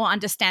be more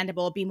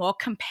understandable, be more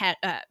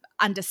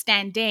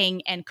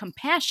understanding and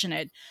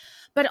compassionate.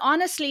 But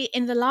honestly,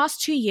 in the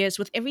last 2 years,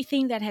 with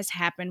everything that has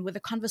happened, with the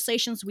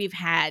conversations we've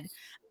had,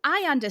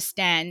 I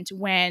understand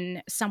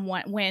when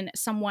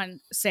someone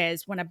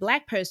says, when a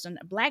black person,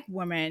 a black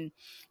woman,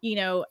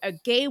 a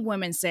gay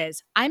woman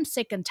says, I'm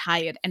sick and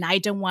tired and I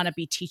don't want to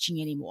be teaching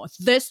anymore.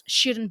 This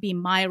shouldn't be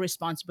my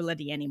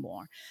responsibility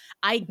anymore.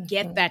 I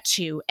get that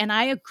too. And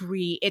I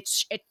agree.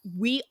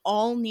 We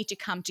all need to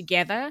come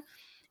together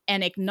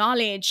and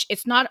acknowledge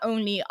it's not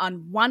only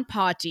on one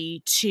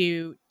party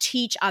to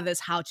teach others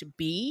how to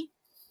be,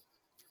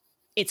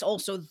 it's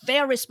also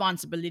their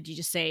responsibility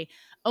to say,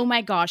 oh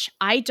my gosh,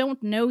 I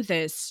don't know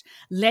this.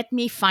 Let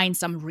me find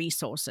some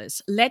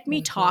resources. Let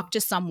me talk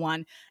to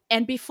someone.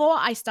 And before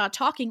I start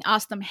talking,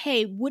 ask them,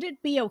 hey, would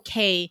it be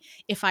okay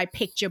if I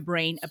picked your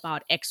brain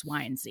about X,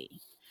 Y, and Z?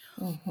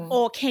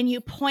 Or can you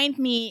point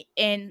me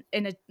in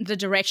the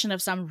direction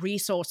of some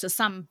resources,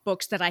 some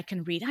books that I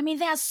can read? I mean,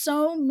 there are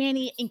so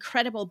many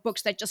incredible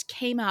books that just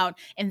came out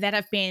and that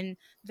have been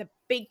the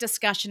big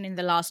discussion in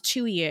the last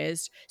 2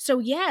 years. So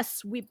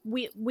yes,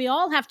 we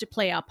all have to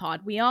play our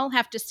part. We all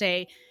have to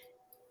say,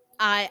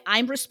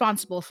 I'm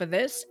responsible for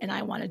this and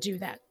I want to do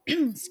that.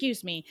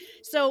 Excuse me.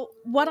 So,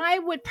 what I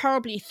would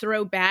probably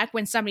throw back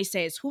when somebody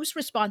says, whose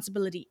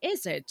responsibility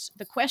is it?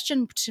 The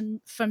question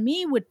for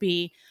me would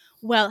be,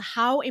 well,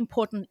 how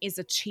important is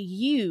it to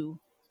you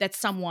that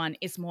someone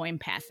is more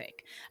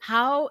empathic?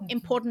 How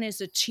important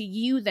is it to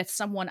you that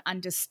someone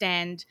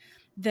understand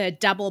the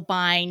double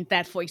bind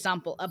that, for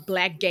example, a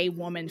black gay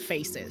woman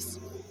faces?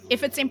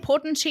 If it's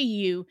important to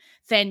you,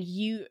 then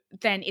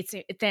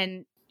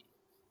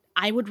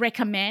I would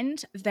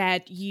recommend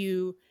that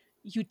you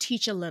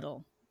teach a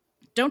little.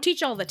 Don't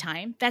teach all the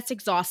time. That's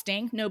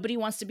exhausting. Nobody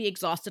wants to be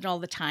exhausted all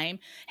the time.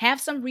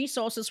 Have some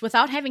resources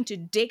without having to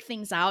dig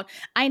things out.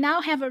 I now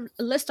have a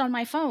list on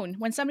my phone.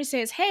 When somebody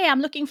says, hey,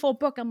 I'm looking for a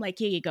book, I'm like,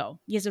 here you go.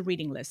 Here's a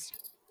reading list.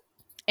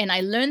 And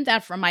I learned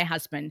that from my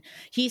husband.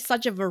 He's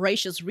such a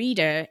voracious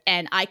reader,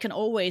 and I can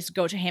always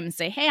go to him and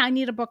say, hey, I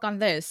need a book on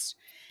this.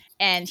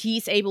 And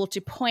he's able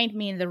to point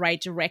me in the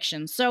right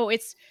direction. So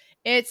it's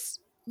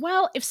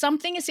well, if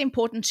something is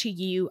important to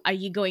you, are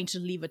you going to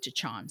leave it to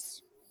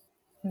chance?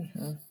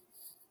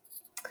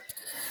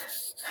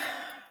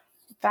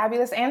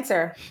 Fabulous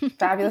answer.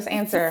 Fabulous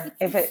answer.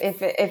 If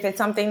it's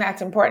something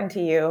that's important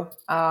to you,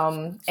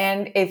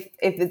 and if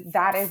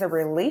that is a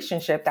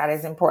relationship that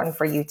is important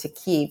for you to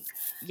keep,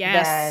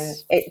 then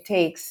it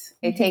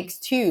takes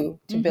two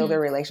to build a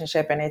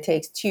relationship, and it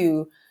takes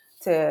two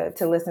to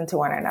listen to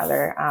one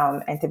another,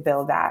 and to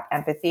build that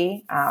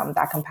empathy,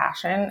 that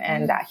compassion,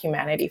 and that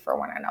humanity for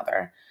one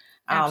another.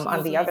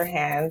 On the other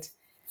hand,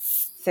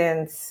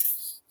 since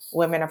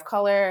women of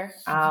color,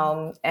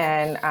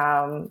 and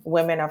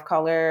women of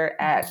color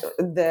at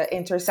the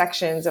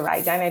intersections of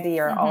identity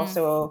are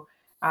also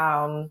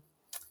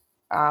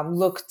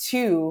looked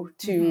to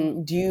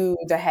do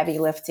the heavy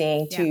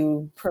lifting,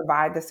 to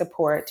provide the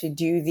support, to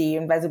do the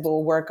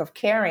invisible work of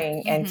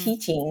caring and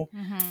teaching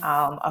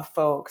of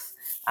folks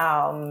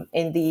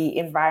in the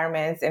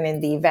environments and in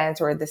the events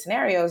or the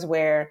scenarios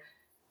where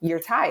you're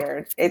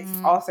tired. It's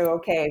also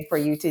okay for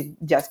you to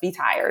just be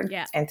tired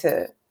and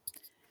to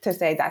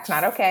say that's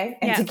not okay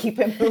and to keep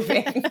it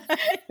moving.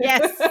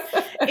 Yes,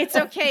 it's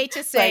okay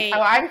to say, like,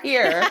 oh, I'm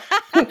here.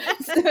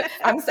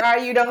 I'm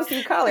sorry you don't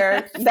see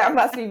color. That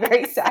must be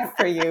very sad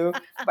for you,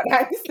 but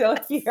I'm still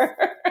here.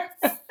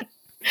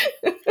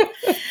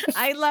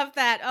 I love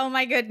that. Oh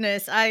my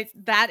goodness.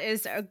 That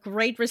is a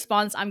great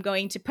response. I'm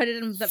going to put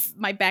it in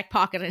my back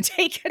pocket and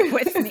take it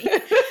with me.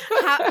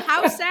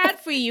 How sad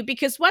for you,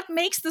 because what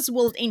makes this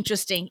world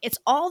interesting? It's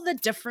all the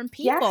different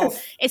people.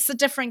 Yes. It's the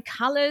different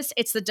colors.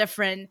 It's the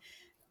different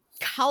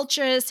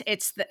cultures.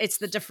 It's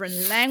the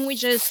different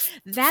languages.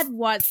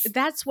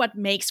 That's what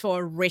makes for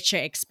a richer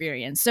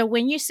experience. So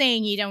when you're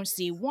saying you don't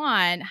see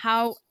one,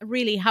 how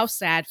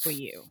sad for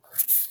you?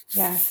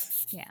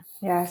 Yes. Yeah.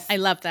 Yes. I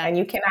love that. And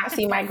you cannot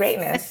see my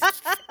greatness.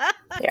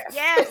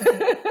 Yes.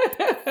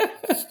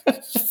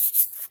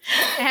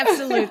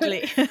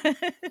 Absolutely.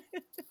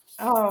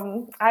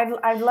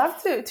 I'd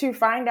love to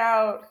find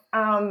out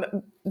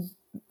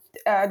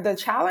the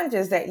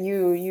challenges that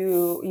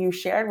you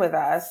shared with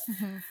us.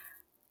 Mm-hmm.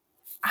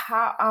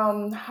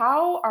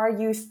 How are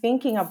you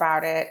thinking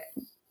about it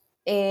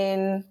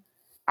in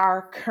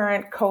our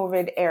current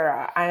COVID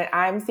era?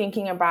 I'm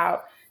thinking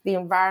about the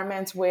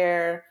environments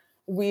where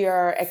we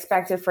are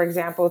expected, for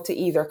example, to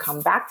either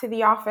come back to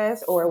the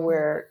office or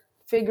we're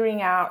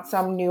figuring out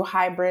some new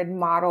hybrid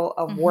model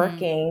of Mm-hmm.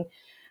 working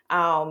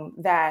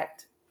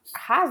that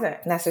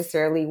hasn't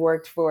necessarily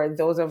worked for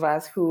those of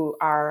us who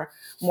are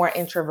more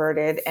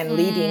introverted and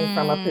leading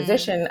from a Mm.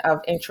 position of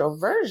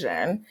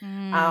introversion.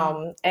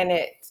 Mm. And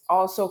it's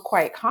also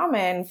quite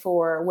common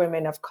for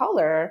women of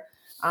color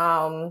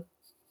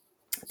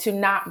to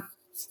not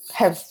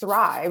have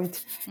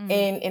thrived Mm.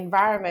 in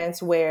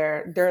environments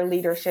where their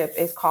leadership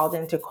is called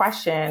into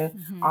question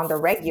Mm-hmm. on the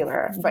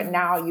regular. But Mm.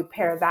 now you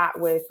pair that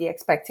with the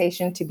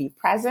expectation to be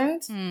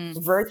present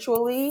Mm.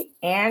 virtually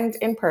and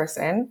in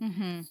person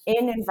Mm-hmm.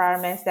 in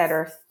environments that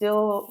are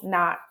still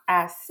not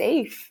as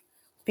safe.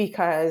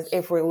 Because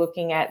if we're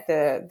looking at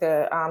the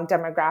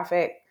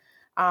demographic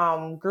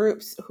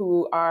groups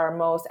who are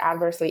most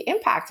adversely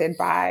impacted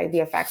by the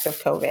effects of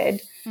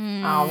COVID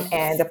Mm.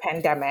 and the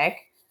pandemic,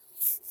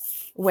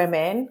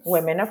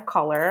 women of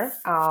color,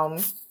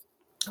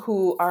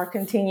 who are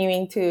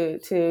continuing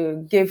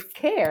to give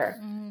care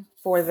Mm.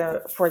 for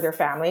their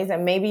families,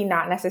 and maybe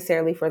not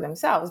necessarily for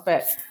themselves,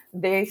 but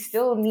they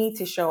still need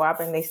to show up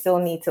and they still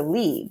need to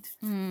lead.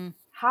 Mm.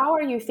 How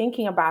are you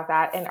thinking about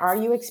that? And are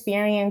you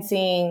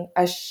experiencing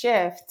a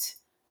shift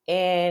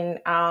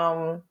in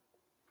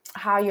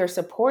how you're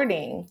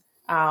supporting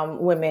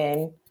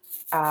women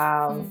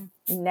Mm.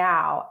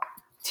 now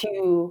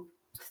to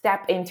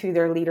step into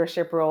their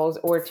leadership roles,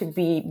 or to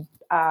be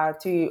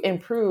to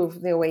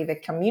improve the way they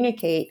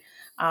communicate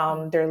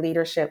their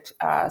leadership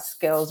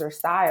skills or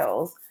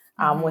styles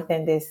Mm-hmm.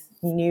 within this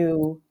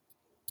new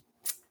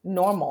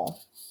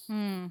normal?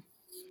 Mm.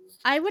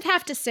 I would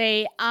have to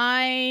say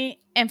I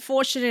am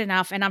fortunate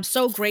enough, and I'm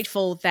so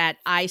grateful that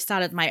I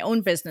started my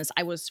own business.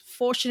 I was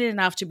fortunate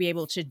enough to be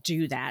able to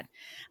do that.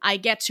 I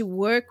get to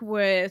work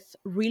with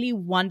really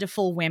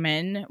wonderful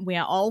women. We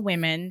are all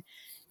women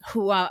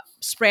who are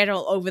spread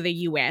all over the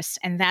US,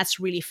 and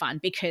that's really fun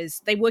because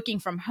they're working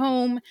from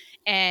home,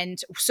 and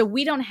so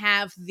we don't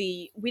have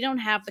the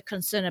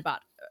concern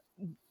about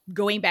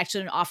going back to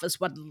an office,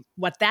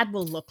 what that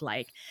will look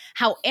like.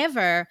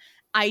 However,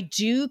 I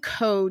do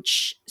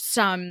coach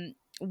some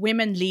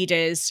women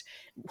leaders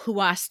who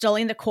are still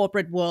in the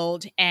corporate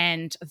world,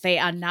 and they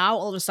are now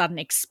all of a sudden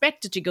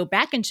expected to go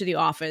back into the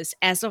office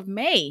as of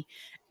May.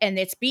 And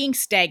it's being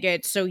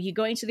staggered. So you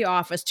go into the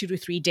office 2 to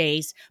 3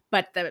 days,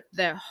 but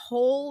the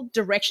whole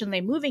direction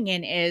they're moving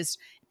in is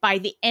by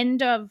the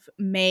end of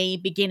May,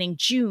 beginning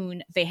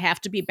June, they have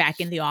to be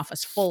back in the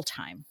office full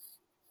time.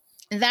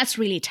 And that's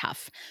really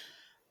tough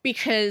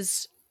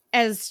because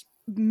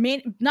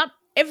not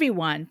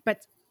everyone,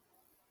 but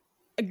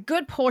a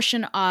good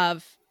portion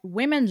of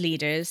women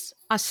leaders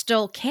are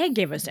still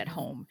caregivers at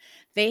home.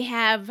 They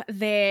have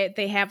their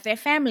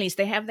families,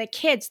 they have their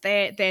kids,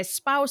 their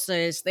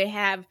spouses, they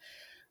have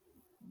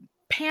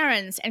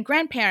parents and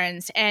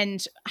grandparents,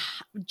 and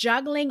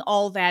juggling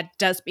all that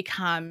does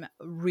become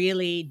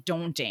really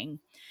daunting.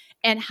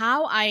 And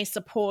how I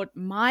support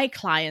my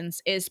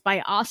clients is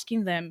by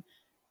asking them,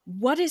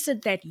 what is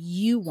it that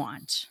you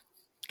want?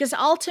 Because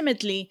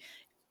ultimately,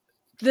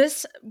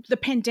 this the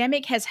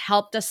pandemic has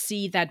helped us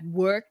see that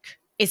work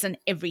isn't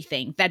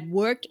everything, that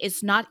work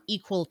is not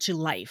equal to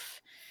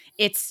life.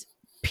 It's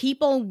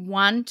People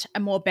want a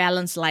more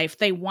balanced life,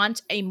 they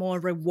want a more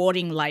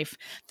rewarding life,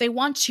 they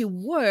want to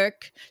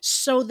work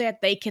so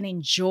that they can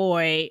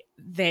enjoy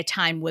their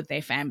time with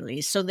their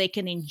families, so they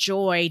can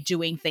enjoy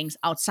doing things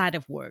outside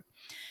of work.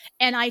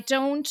 And I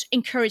don't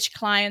encourage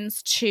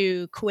clients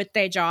to quit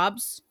their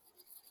jobs,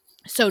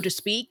 so to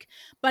speak,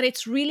 but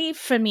it's really,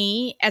 for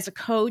me as a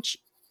coach,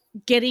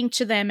 getting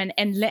to them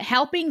and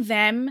helping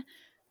them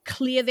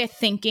clear their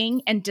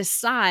thinking and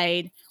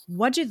decide,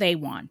 what do they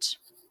want.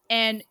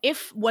 And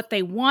if what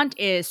they want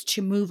is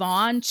to move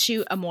on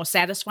to a more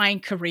satisfying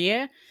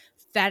career,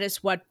 that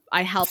is what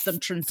I help them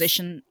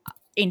transition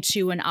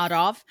into and out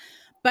of.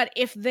 But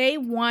if they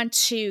want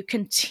to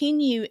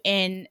continue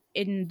in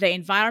the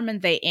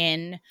environment they're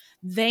in,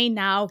 they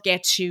now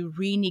get to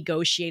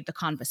renegotiate the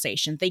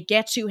conversation. They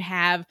get to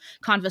have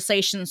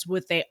conversations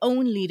with their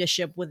own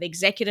leadership, with the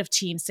executive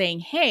team,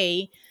 saying,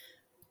 hey,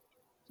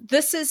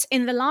 this is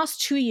in the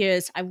last 2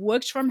 years, I've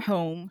worked from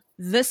home.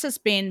 This has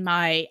been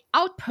my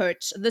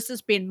output. This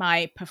has been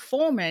my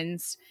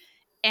performance.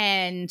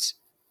 And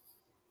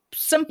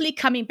simply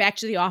coming back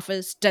to the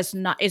office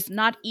is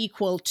not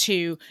equal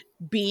to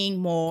being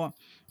more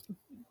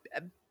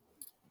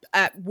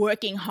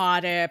working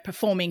harder,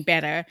 performing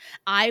better.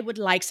 I would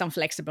like some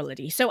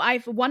flexibility. So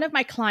I've one of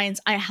my clients,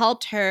 I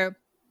helped her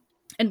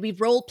And we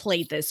role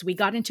played this. We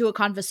got into a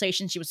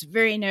conversation. She was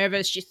very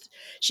nervous.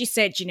 She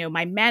said,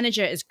 my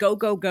manager is go,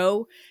 go,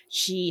 go.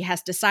 She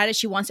has decided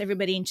she wants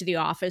everybody into the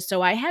office.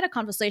 So I had a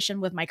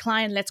conversation with my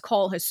client. Let's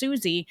call her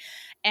Susie.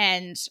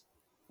 And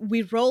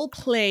we role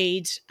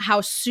played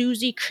how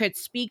Susie could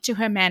speak to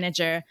her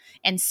manager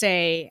and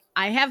say,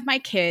 I have my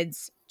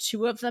kids.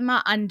 2 of them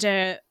are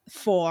under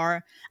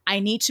 4.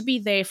 I need to be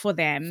there for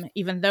them,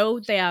 even though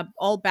they are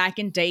all back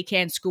in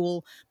daycare and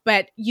school.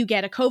 But you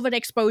get a COVID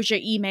exposure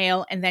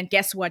email, and then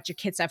guess what? Your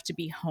kids have to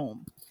be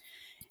home.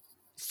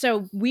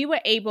 So we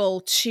were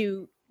able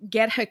to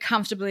get her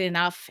comfortably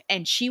enough,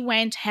 and she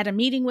had a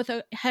meeting with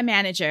her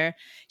manager.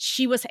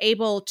 She was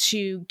able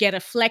to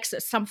get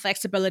some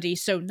flexibility.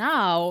 So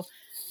now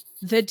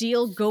the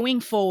deal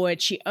going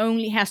forward, she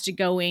only has to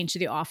go into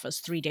the office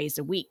 3 days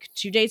a week.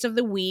 2 days of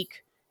the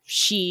week,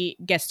 she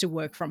gets to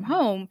work from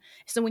home.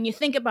 So when you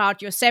think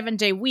about your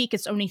 7-day week,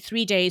 it's only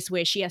 3 days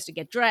where she has to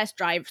get dressed,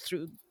 drive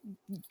through,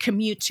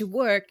 commute to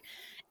work.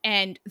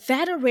 And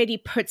that already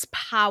puts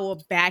power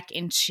back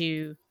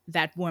into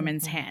that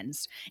woman's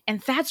hands.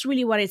 And that's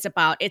really what it's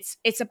about.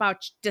 It's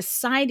about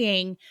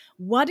deciding,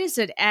 what is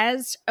it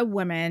as a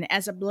woman,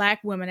 as a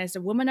Black woman, as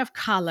a woman of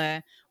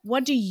color,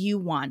 what do you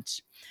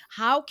want?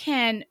 How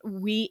can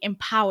we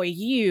empower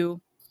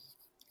you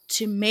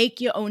to make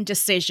your own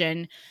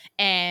decision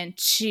and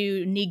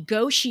to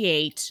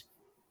negotiate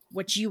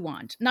what you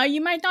want? Now,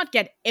 you might not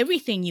get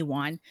everything you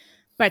want,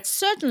 but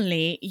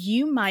certainly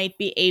you might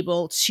be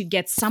able to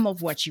get some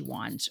of what you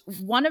want.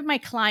 One of my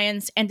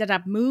clients ended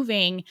up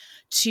moving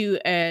to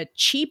a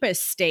cheaper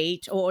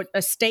state, or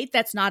a state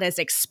that's not as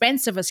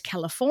expensive as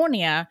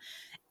California.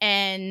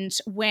 And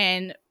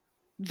when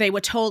they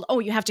were told, oh,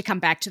 you have to come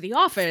back to the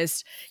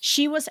office,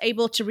 she was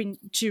able to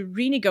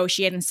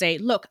renegotiate and say,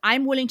 look,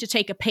 I'm willing to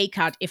take a pay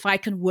cut if I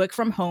can work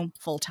from home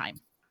full time.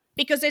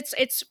 Because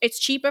it's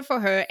cheaper for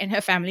her and her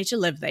family to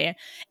live there.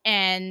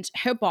 And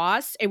her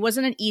boss, it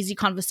wasn't an easy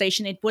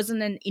conversation. It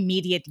wasn't an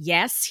immediate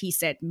yes. He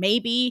said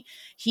maybe.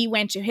 He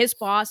went to his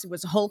boss. It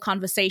was a whole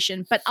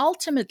conversation. But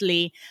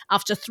ultimately,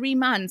 after 3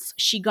 months,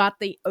 she got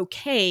the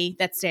okay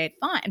that said,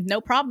 fine,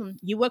 no problem.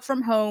 You work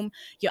from home.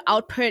 Your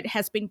output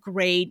has been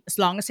great. As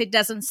long as it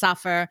doesn't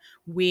suffer,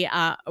 we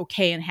are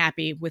okay and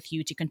happy with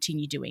you to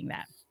continue doing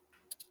that.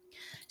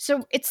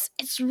 So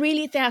it's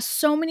really, there are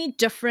so many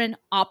different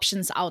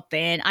options out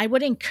there. And I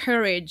would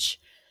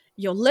encourage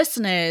your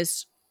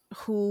listeners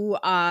who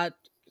are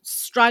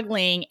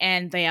struggling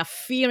and they are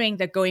fearing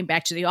that going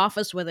back to the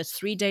office, whether it's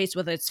 3 days,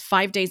 whether it's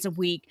 5 days a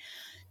week,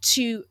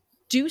 to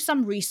do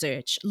some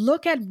research.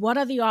 Look at what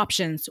are the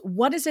options.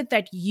 What is it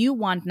that you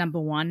want, number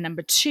one?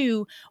 Number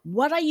two,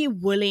 what are you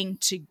willing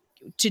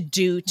to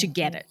do to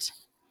get it?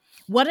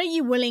 What are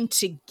you willing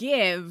to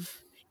give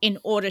in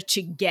order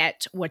to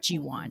get what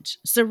you want?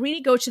 So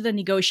really go to the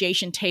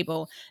negotiation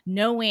table,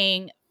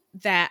 knowing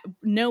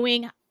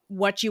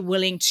what you're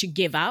willing to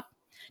give up,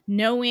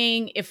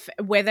 knowing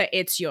whether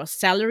it's your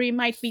salary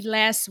might be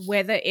less,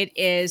 whether it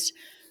is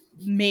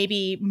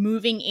maybe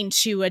moving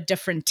into a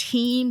different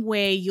team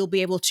where you'll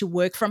be able to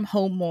work from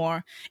home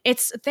more.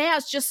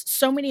 There's just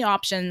so many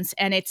options,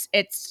 and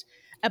it's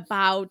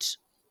about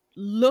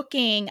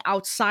looking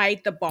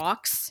outside the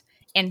box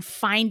and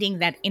finding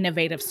that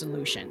innovative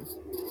solution.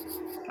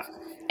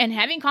 And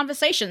having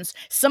conversations.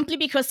 Simply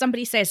because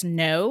somebody says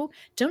no,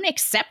 don't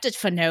accept it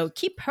for no.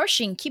 Keep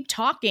pushing, keep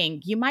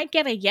talking. You might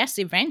get a yes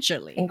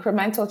eventually.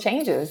 Incremental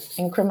changes,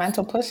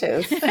 incremental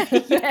pushes.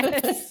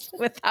 Yes,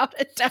 without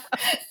a doubt.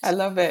 I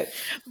love it.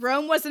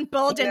 Rome wasn't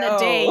built in a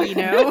day,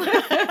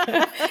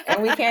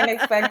 And we can't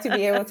expect to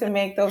be able to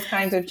make those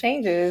kinds of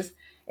changes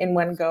in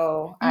one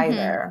go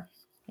either.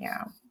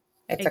 Yeah.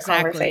 It's a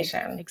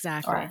conversation.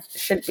 Exactly. Or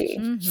should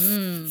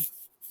be.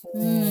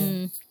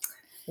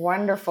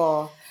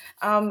 Wonderful.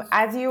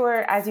 As you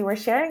were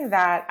sharing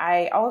that,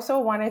 I also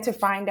wanted to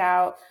find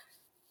out,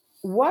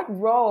 what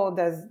role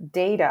does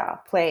data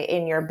play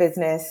in your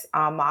business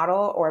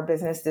model or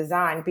business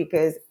design?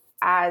 Because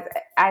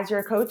as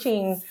you're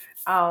coaching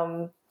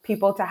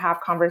people to have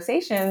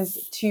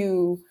conversations,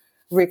 to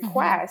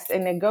request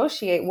and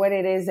negotiate what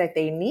it is that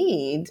they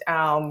need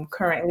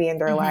currently in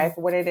their life,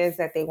 what it is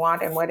that they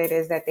want, and what it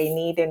is that they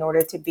need in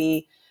order to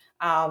be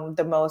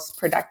the most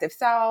productive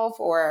self,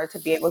 or to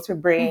be able to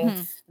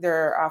bring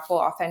their full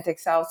authentic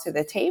selves to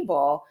the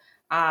table.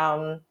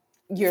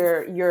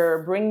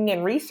 You're bringing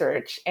in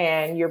research,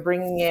 and you're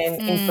bringing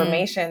in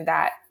information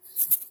that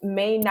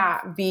may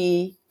not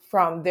be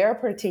from their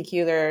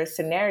particular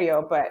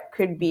scenario, but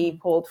could be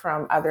pulled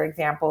from other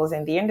examples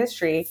in the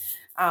industry.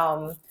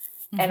 And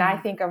I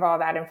think of all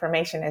that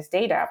information as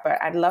data,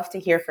 but I'd love to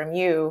hear from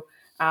you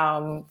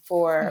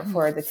for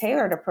the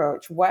tailored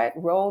approach. What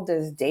role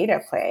does data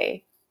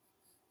play?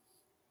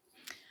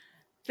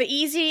 The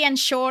easy and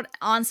short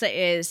answer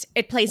is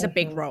it plays a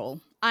big role.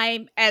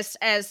 I'm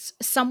as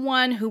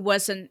someone who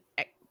was an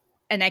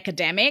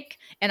academic,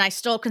 and I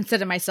still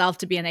consider myself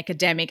to be an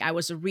academic. I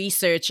was a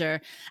researcher.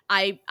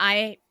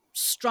 I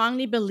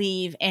strongly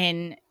believe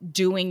in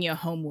doing your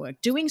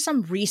homework, doing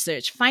some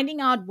research, finding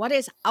out what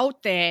is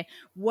out there,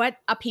 what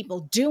are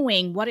people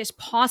doing, what is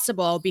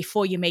possible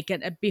before you make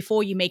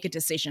a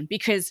decision.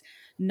 Because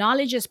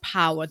knowledge is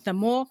power. The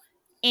more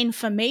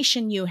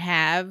information you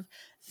have,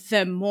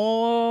 the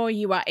more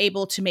you are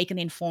able to make an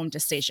informed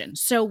decision.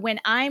 So when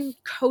I'm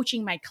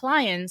coaching my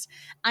clients,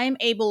 I'm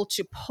able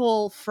to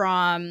pull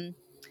from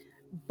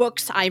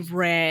books I've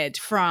read,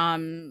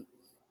 from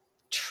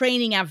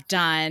training I've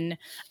done.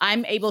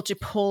 I'm able to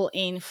pull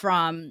in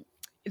from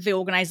the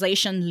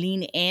organization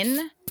Lean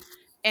In.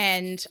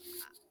 And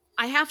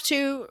I have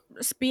to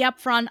be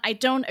upfront. I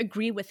don't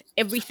agree with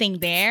everything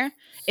there.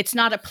 It's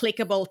not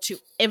applicable to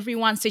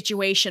everyone's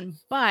situation,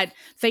 but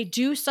they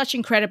do such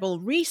incredible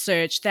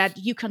research that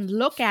you can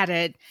look at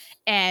it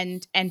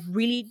and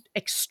really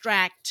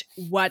extract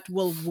what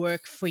will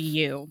work for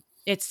you.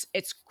 It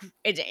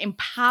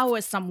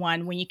empowers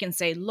someone when you can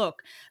say,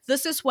 look,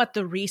 this is what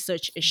the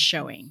research is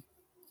showing.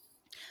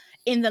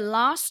 In the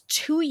last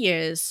 2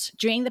 years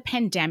during the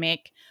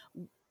pandemic,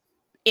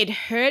 it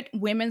hurt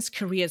women's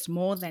careers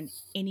more than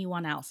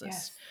anyone else's.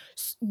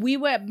 Yes. We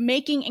were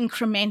making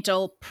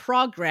incremental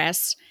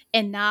progress,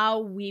 and now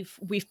we've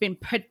been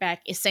put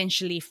back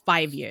essentially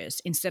 5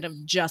 years instead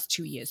of just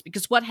 2 years.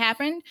 Because what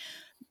happened?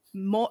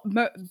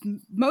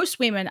 Most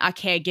women are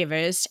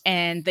caregivers,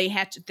 and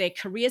their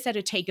careers had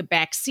to take a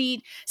back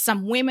seat.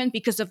 Some women,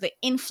 because of the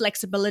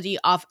inflexibility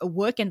of a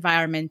work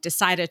environment,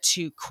 decided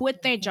to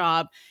quit their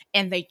job,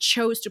 and they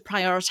chose to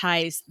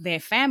prioritize their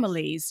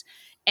families.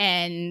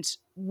 And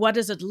what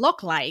does it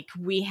look like?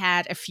 We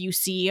had a few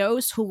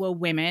CEOs who were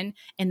women,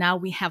 and now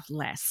we have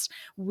less.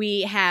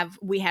 We had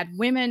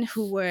women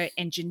who were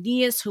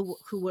engineers who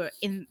were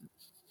in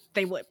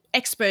they were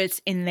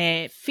experts in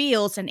their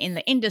fields and in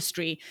the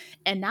industry,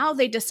 and now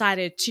they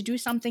decided to do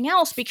something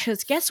else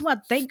because guess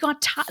what? They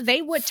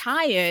were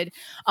tired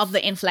of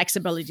the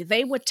inflexibility.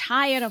 They were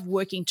tired of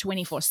working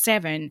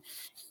 24/7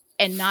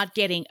 and not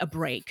getting a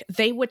break.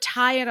 They were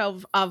tired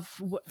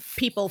of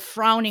people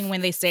frowning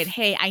when they said,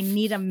 "Hey, I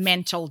need a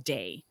mental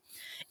day."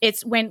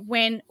 It's when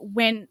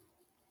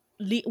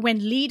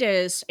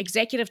leaders,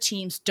 executive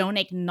teams don't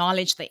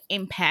acknowledge the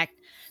impact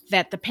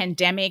that the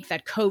pandemic,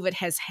 that COVID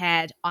has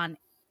had on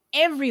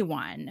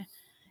everyone,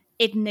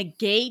 it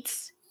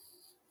negates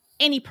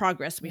any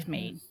progress we've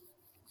made.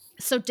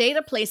 So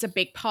data plays a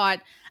big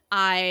part.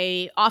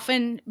 I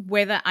often,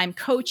 whether I'm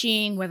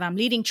coaching, whether I'm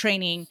leading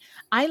training,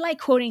 I like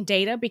quoting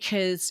data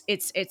because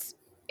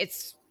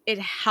it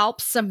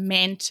helps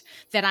cement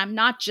that I'm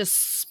not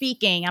just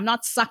speaking, I'm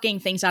not sucking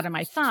things out of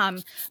my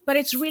thumb, but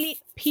it's really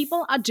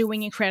people are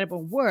doing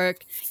incredible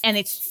work, and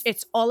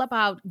it's all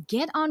about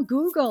get on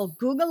Google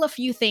a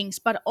few things,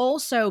 but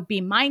also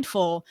be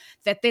mindful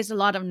that there's a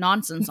lot of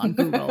nonsense on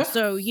Google.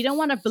 So you don't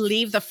want to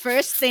believe the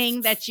first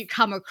thing that you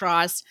come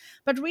across,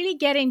 but really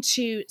get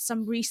into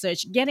some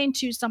research, get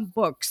into some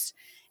books.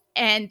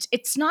 And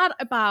it's not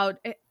about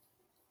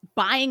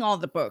buying all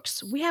the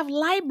books. We have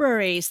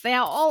libraries. They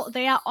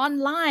are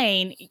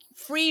online,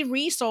 free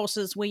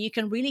resources where you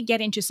can really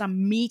get into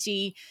some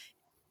meaty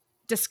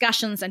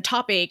discussions and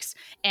topics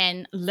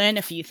and learn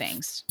a few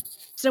things.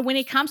 So when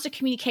it comes to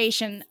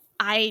communication,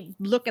 I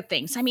look at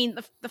things. I mean,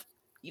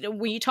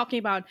 when you're talking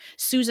about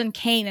Susan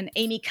Cain and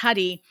Amy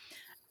Cuddy,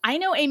 I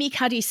know Amy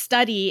Cuddy's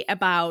study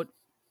about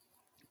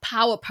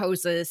power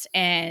poses,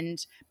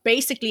 and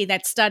basically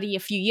that study a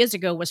few years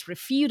ago was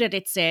refuted.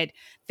 It said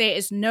there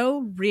is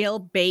no real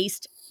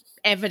based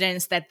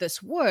evidence that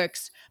this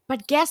works,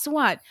 but guess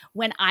what?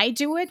 When I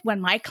do it, when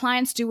my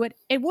clients do it,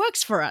 it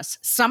works for us.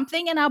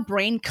 Something in our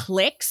brain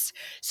clicks.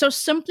 So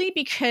simply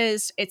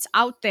because it's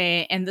out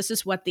there and this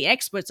is what the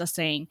experts are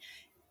saying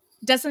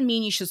doesn't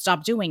mean you should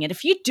stop doing it.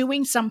 If you're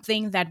doing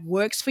something that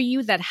works for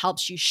you, that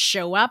helps you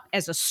show up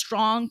as a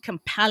strong,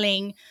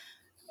 compelling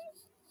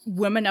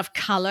woman of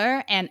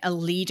color and a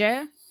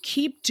leader,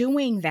 keep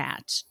doing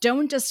that.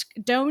 Don't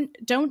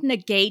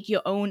negate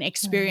your own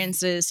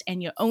experiences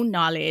and your own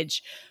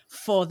knowledge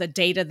for the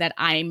data that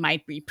I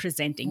might be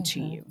presenting to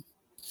you.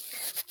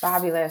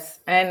 Fabulous.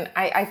 And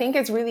I think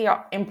it's really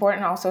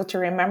important also to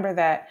remember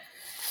that,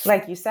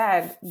 like you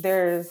said,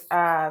 there's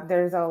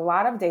a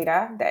lot of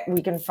data that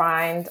we can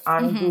find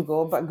on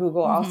Google, but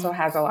Google also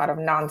has a lot of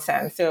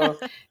nonsense. So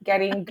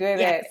getting good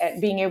Yes.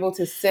 at being able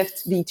to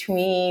sift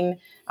between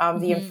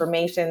the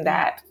information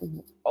that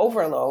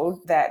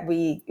overload that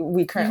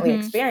we currently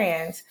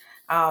experience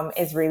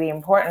is really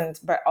important,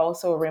 but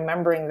also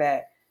remembering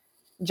that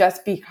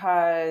just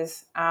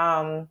because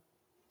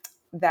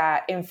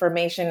that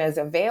information is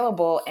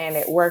available and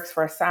it works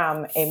for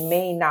some, it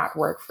may not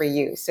work for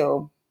you.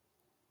 So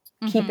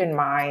keep in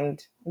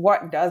mind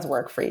what does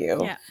work for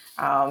you,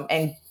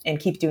 and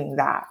keep doing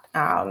that.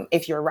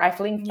 If you're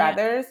rifling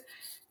feathers,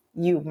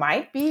 you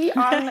might be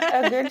on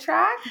a good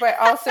track, but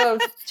also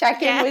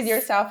check in with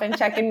yourself and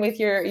check in with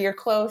your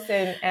close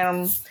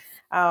and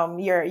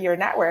your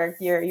network,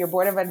 your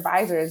board of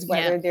advisors,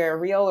 whether they're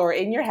real or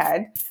in your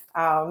head,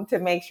 to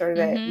make sure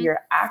that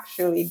you're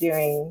actually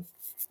doing,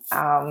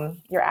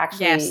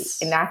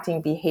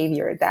 enacting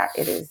behavior that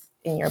it is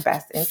in your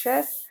best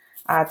interest.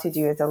 to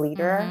do as a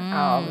leader,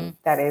 Mm-hmm.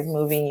 that is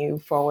moving you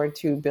forward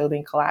to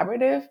building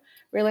collaborative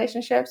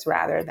relationships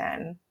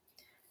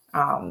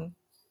um,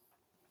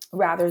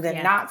 rather than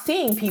Yeah. not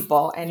seeing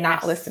people and not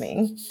Yes.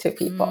 listening to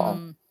people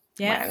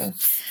Yeah. when.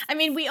 I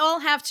mean, we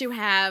have to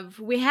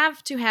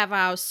have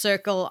our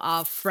circle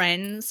of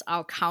friends,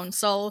 our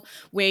council,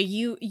 where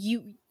you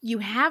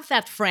have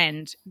that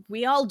friend.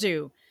 We all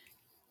do,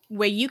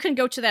 where you can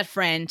go to that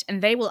friend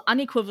and they will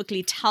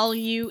unequivocally tell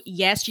you,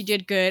 yes, you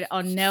did good,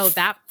 or no,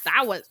 that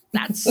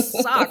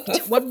sucked.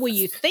 What were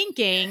you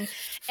thinking?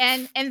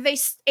 And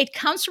it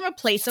comes from a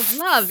place of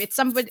love. It's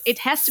somebody, it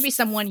has to be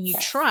someone you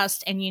Yes.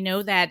 trust and you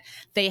know that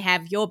they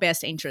have your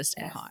best interest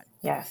in Yes, heart.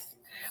 yes.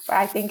 But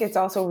I think it's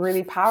also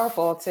really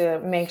powerful to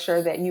make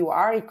sure that you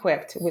are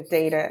equipped with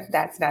data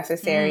that's Mm.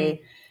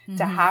 necessary to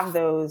Mm-hmm. have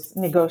those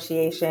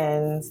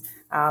negotiations,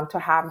 to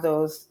have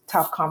those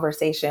tough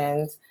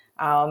conversations,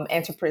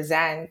 and to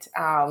present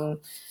um,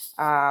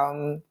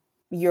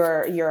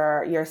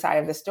 your side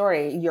of the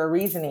story, your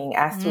reasoning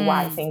as to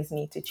why Mm. things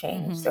need to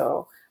change. Mm-hmm.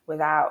 So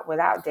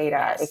without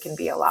data, it can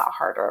be a Yes. lot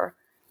harder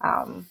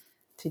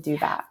to do Yeah.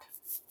 that.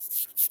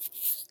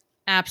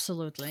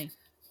 Absolutely.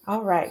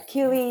 All right, Yeah.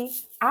 Keely,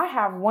 I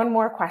have one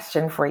more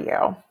question for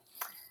you.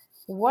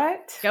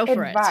 What Go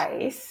for it.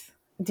 advice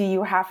do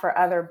you have for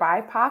other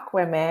BIPOC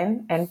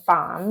women and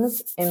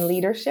femmes in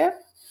leadership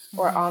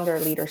or Mm-hmm. on their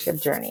leadership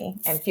journey?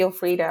 And feel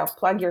free to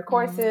plug your Mm.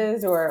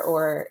 courses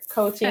or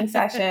coaching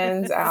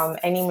sessions,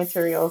 any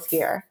materials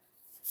here.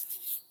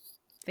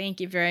 Thank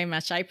you very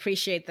much. I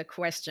appreciate the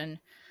question.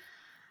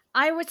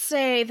 I would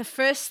say the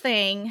first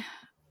thing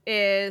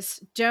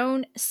is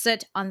don't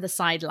sit on the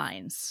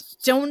sidelines.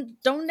 Don't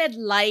let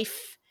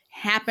life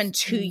happen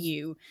to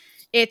you.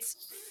 It's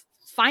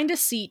find a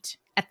seat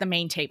at the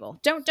main table.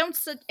 Don't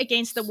sit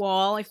against the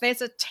wall. If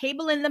there's a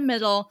table in the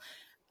middle,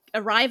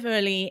 arrive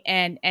early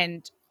and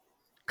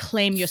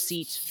claim your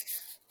seat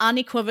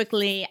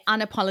unequivocally,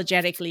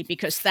 unapologetically,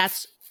 because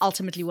that's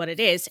ultimately what it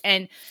is.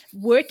 And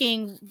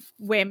working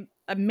where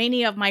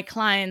many of my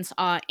clients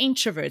are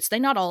introverts, they're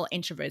not all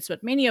introverts,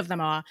 but many of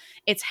them are,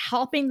 it's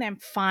helping them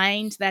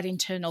find that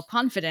internal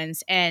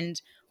confidence.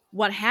 And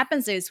what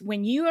happens is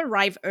when you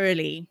arrive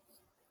early,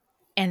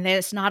 and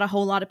there's not a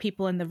whole lot of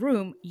people in the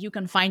room, you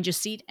can find your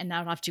seat and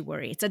not have to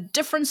worry. It's a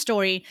different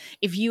story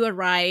if you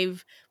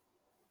arrive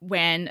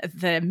when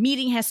the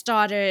meeting has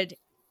started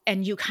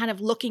and you kind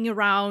of looking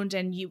around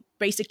and you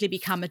basically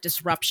become a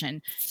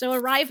disruption. So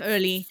arrive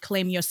early,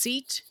 claim your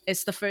seat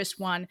is the first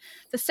one.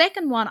 The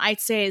second one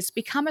I'd say is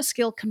become a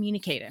skilled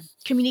communicator.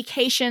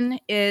 Communication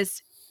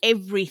is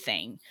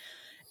everything.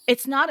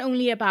 It's not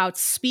only about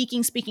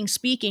speaking,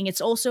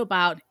 it's also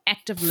about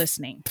active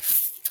listening.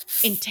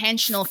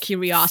 Intentional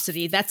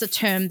curiosity. That's a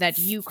term that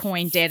you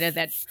coined, Dede,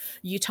 that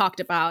you talked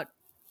about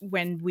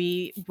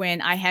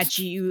when I had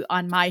you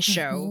on my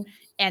show. Mm-hmm.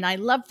 And I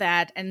love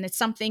that. And it's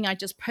something I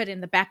just put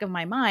in the back of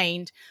my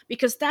mind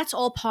because that's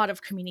all part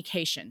of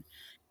communication.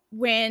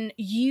 When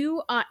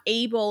you are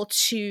able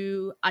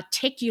to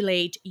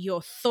articulate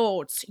your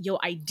thoughts, your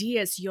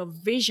ideas, your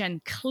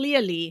vision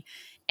clearly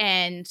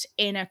and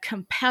in a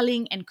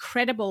compelling and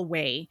credible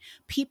way,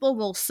 people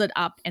will sit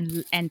up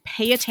and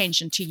pay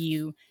attention to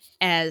you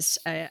as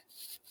a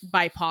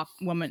BIPOC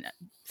woman,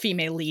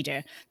 female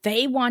leader.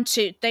 They want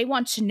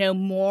to know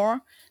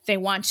more. They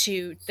want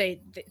to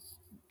they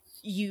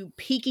you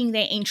piquing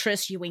their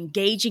interest, you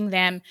engaging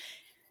them.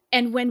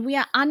 And when we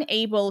are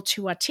unable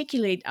to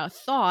articulate our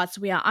thoughts,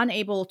 we are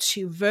unable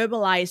to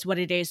verbalize what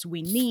it is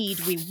we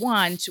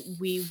want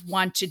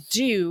to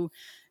do,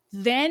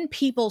 then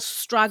people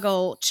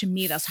struggle to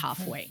meet us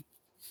halfway.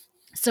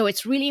 So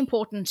it's really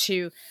important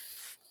to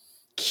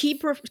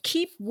keep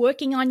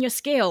working on your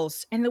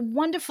skills. And the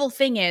wonderful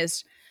thing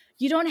is,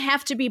 you don't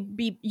have to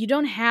you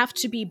don't have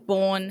to be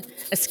born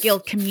a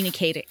skilled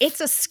communicator. It's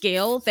a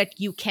skill that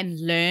you can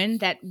learn,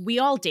 that we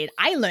all did.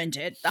 I learned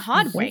it the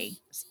hard Mm-hmm. way.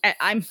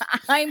 I'm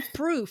I'm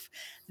proof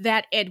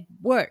that it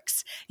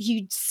works.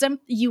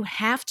 You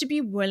have to be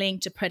willing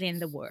to put in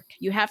the work.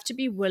 You have to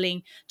be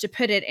willing to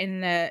put it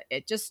in the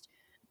just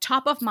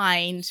top of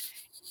mind.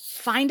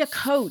 Find a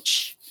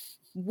coach.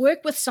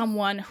 Work with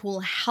someone who will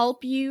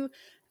help you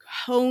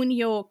hone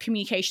your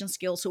communication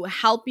skills, who will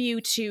help you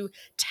to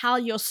tell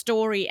your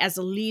story as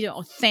a leader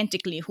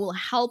authentically, who will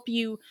help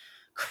you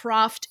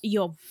craft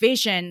your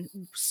vision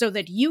so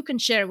that you can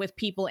share it with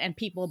people and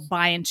people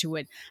buy into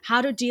it.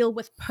 How to deal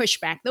with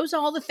pushback. Those are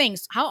all the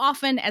things. How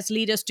often as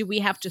leaders do we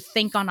have to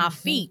think on our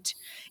Mm-hmm. feet?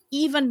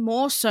 Even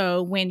more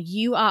so when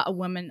you are a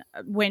woman,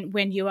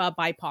 when you are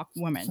a BIPOC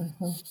woman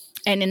Mm-hmm.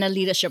 and in a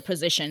leadership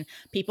position.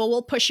 People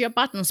will push your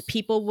buttons.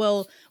 People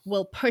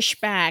will push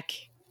back,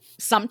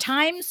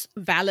 sometimes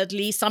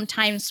validly,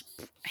 sometimes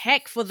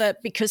heck for the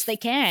because they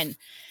can.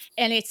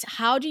 And it's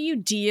how do you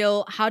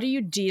deal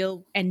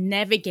and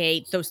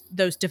navigate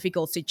those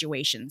difficult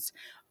situations.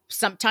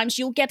 Sometimes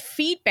you'll get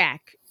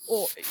feedback,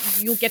 or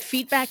you'll get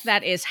feedback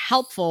that is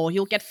helpful,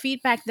 you'll get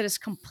feedback that is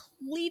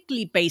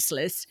completely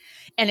baseless,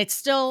 and it's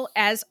still,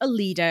 as a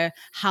leader,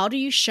 how do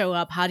you show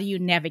up, how do you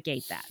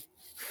navigate that?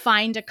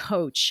 find a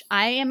coach.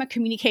 I am a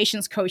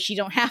communications coach. You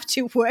don't have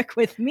to work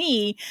with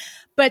me,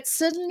 but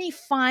certainly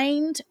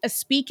find a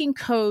speaking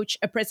coach,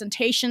 a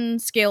presentation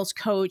skills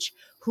coach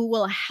who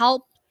will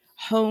help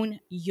hone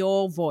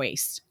your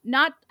voice,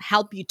 not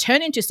help you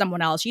turn into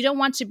someone else. You don't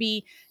want to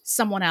be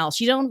someone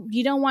else. You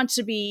don't want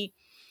to be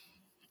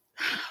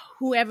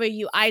whoever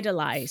you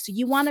idolize.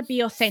 You want to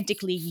be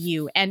authentically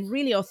you. And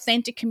really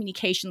authentic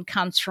communication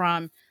comes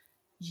from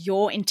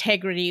your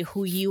integrity,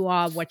 who you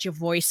are, what your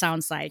voice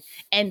sounds like.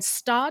 And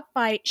start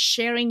by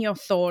sharing your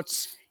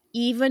thoughts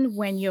even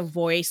when your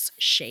voice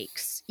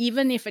shakes,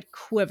 even if it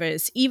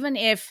quivers, even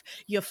if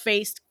your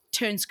face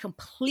turns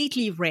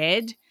completely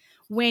red.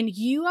 When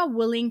you are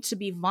willing to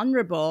be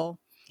vulnerable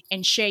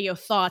and share your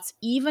thoughts,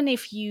 even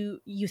if you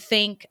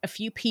think a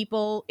few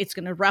people, it's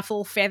going to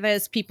ruffle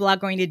feathers, people are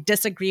going to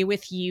disagree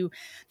with you,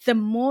 the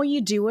more you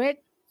do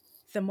it,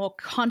 the more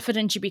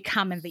confident you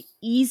become and the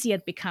easier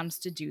it becomes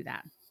to do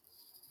that.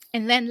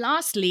 And then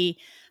lastly,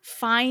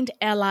 find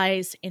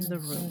allies in the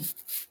room.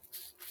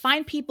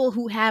 Find people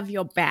who have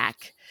your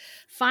back.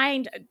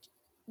 Find,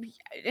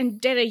 and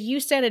Dede,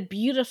 you said it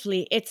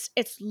beautifully. It's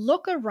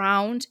look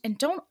around and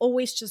don't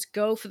always just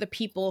go for the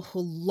people who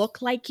look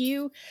like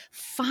you.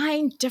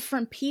 Find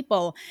different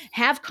people.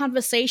 Have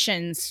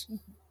conversations.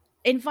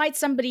 Invite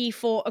somebody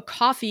for a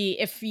coffee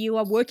if you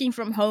are working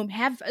from home.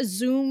 Have a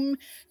Zoom,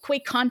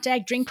 quick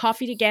contact, drink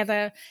coffee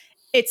together.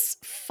 It's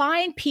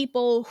find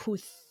people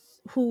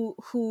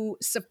who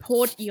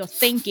support your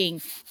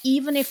thinking,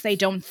 even if they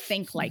don't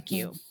think like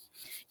you.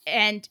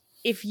 And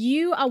if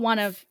you are one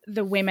of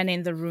the women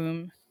in the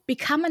room,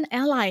 become an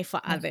ally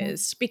for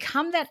others.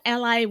 Become that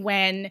ally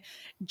when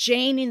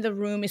Jane in the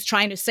room is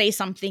trying to say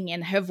something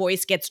and her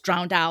voice gets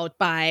drowned out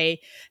by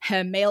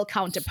her male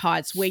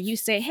counterparts, where you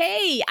say,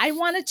 hey, I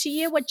wanted to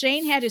hear what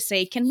Jane had to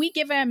say. Can we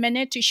give her a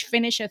minute to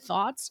finish her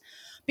thoughts?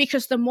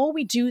 Because the more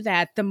we do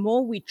that, the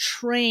more we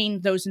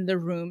train those in the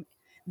room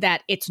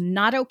that it's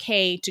not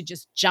okay to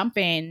just jump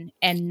in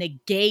and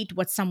negate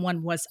what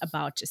someone was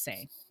about to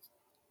say.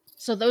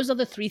 So those are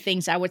the three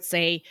things I would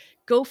say.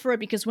 Go for it,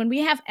 because when we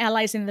have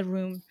allies in the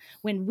room,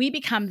 when we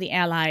become the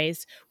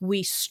allies,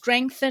 we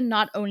strengthen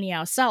not only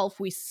ourselves,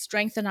 we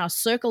strengthen our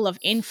circle of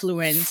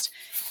influence,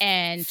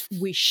 and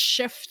we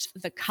shift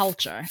the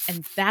culture.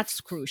 And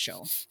that's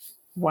crucial.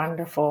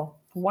 Wonderful.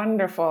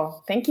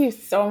 Wonderful. Thank you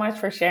so much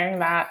for sharing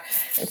that.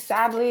 And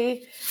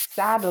sadly,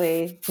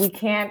 we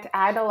can't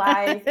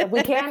idolize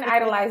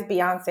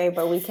Beyonce,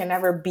 but we can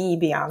never be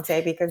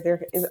Beyonce, because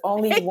there is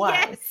only one.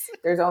 Yes.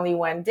 There's only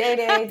one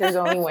Dede, there's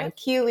only one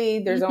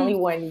Kele, there's only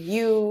one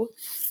you.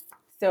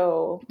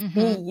 So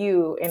be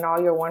you in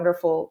all your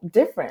wonderful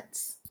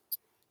difference.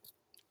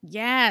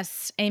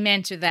 Yes.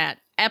 Amen to that.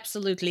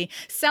 Absolutely.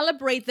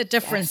 Celebrate the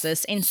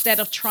differences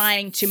instead of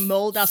trying to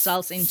mold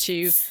ourselves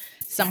into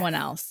someone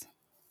else.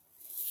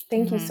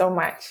 Thank you so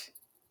much.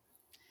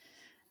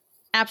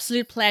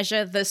 Absolute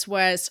pleasure. This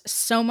was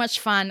so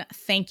much fun.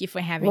 Thank you for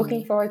having me.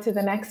 Looking forward to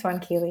the next one,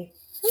 Kele.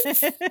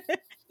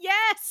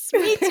 Yes,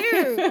 me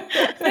too.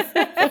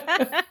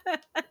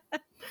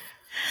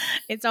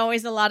 It's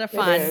always a lot of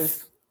fun. It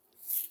is.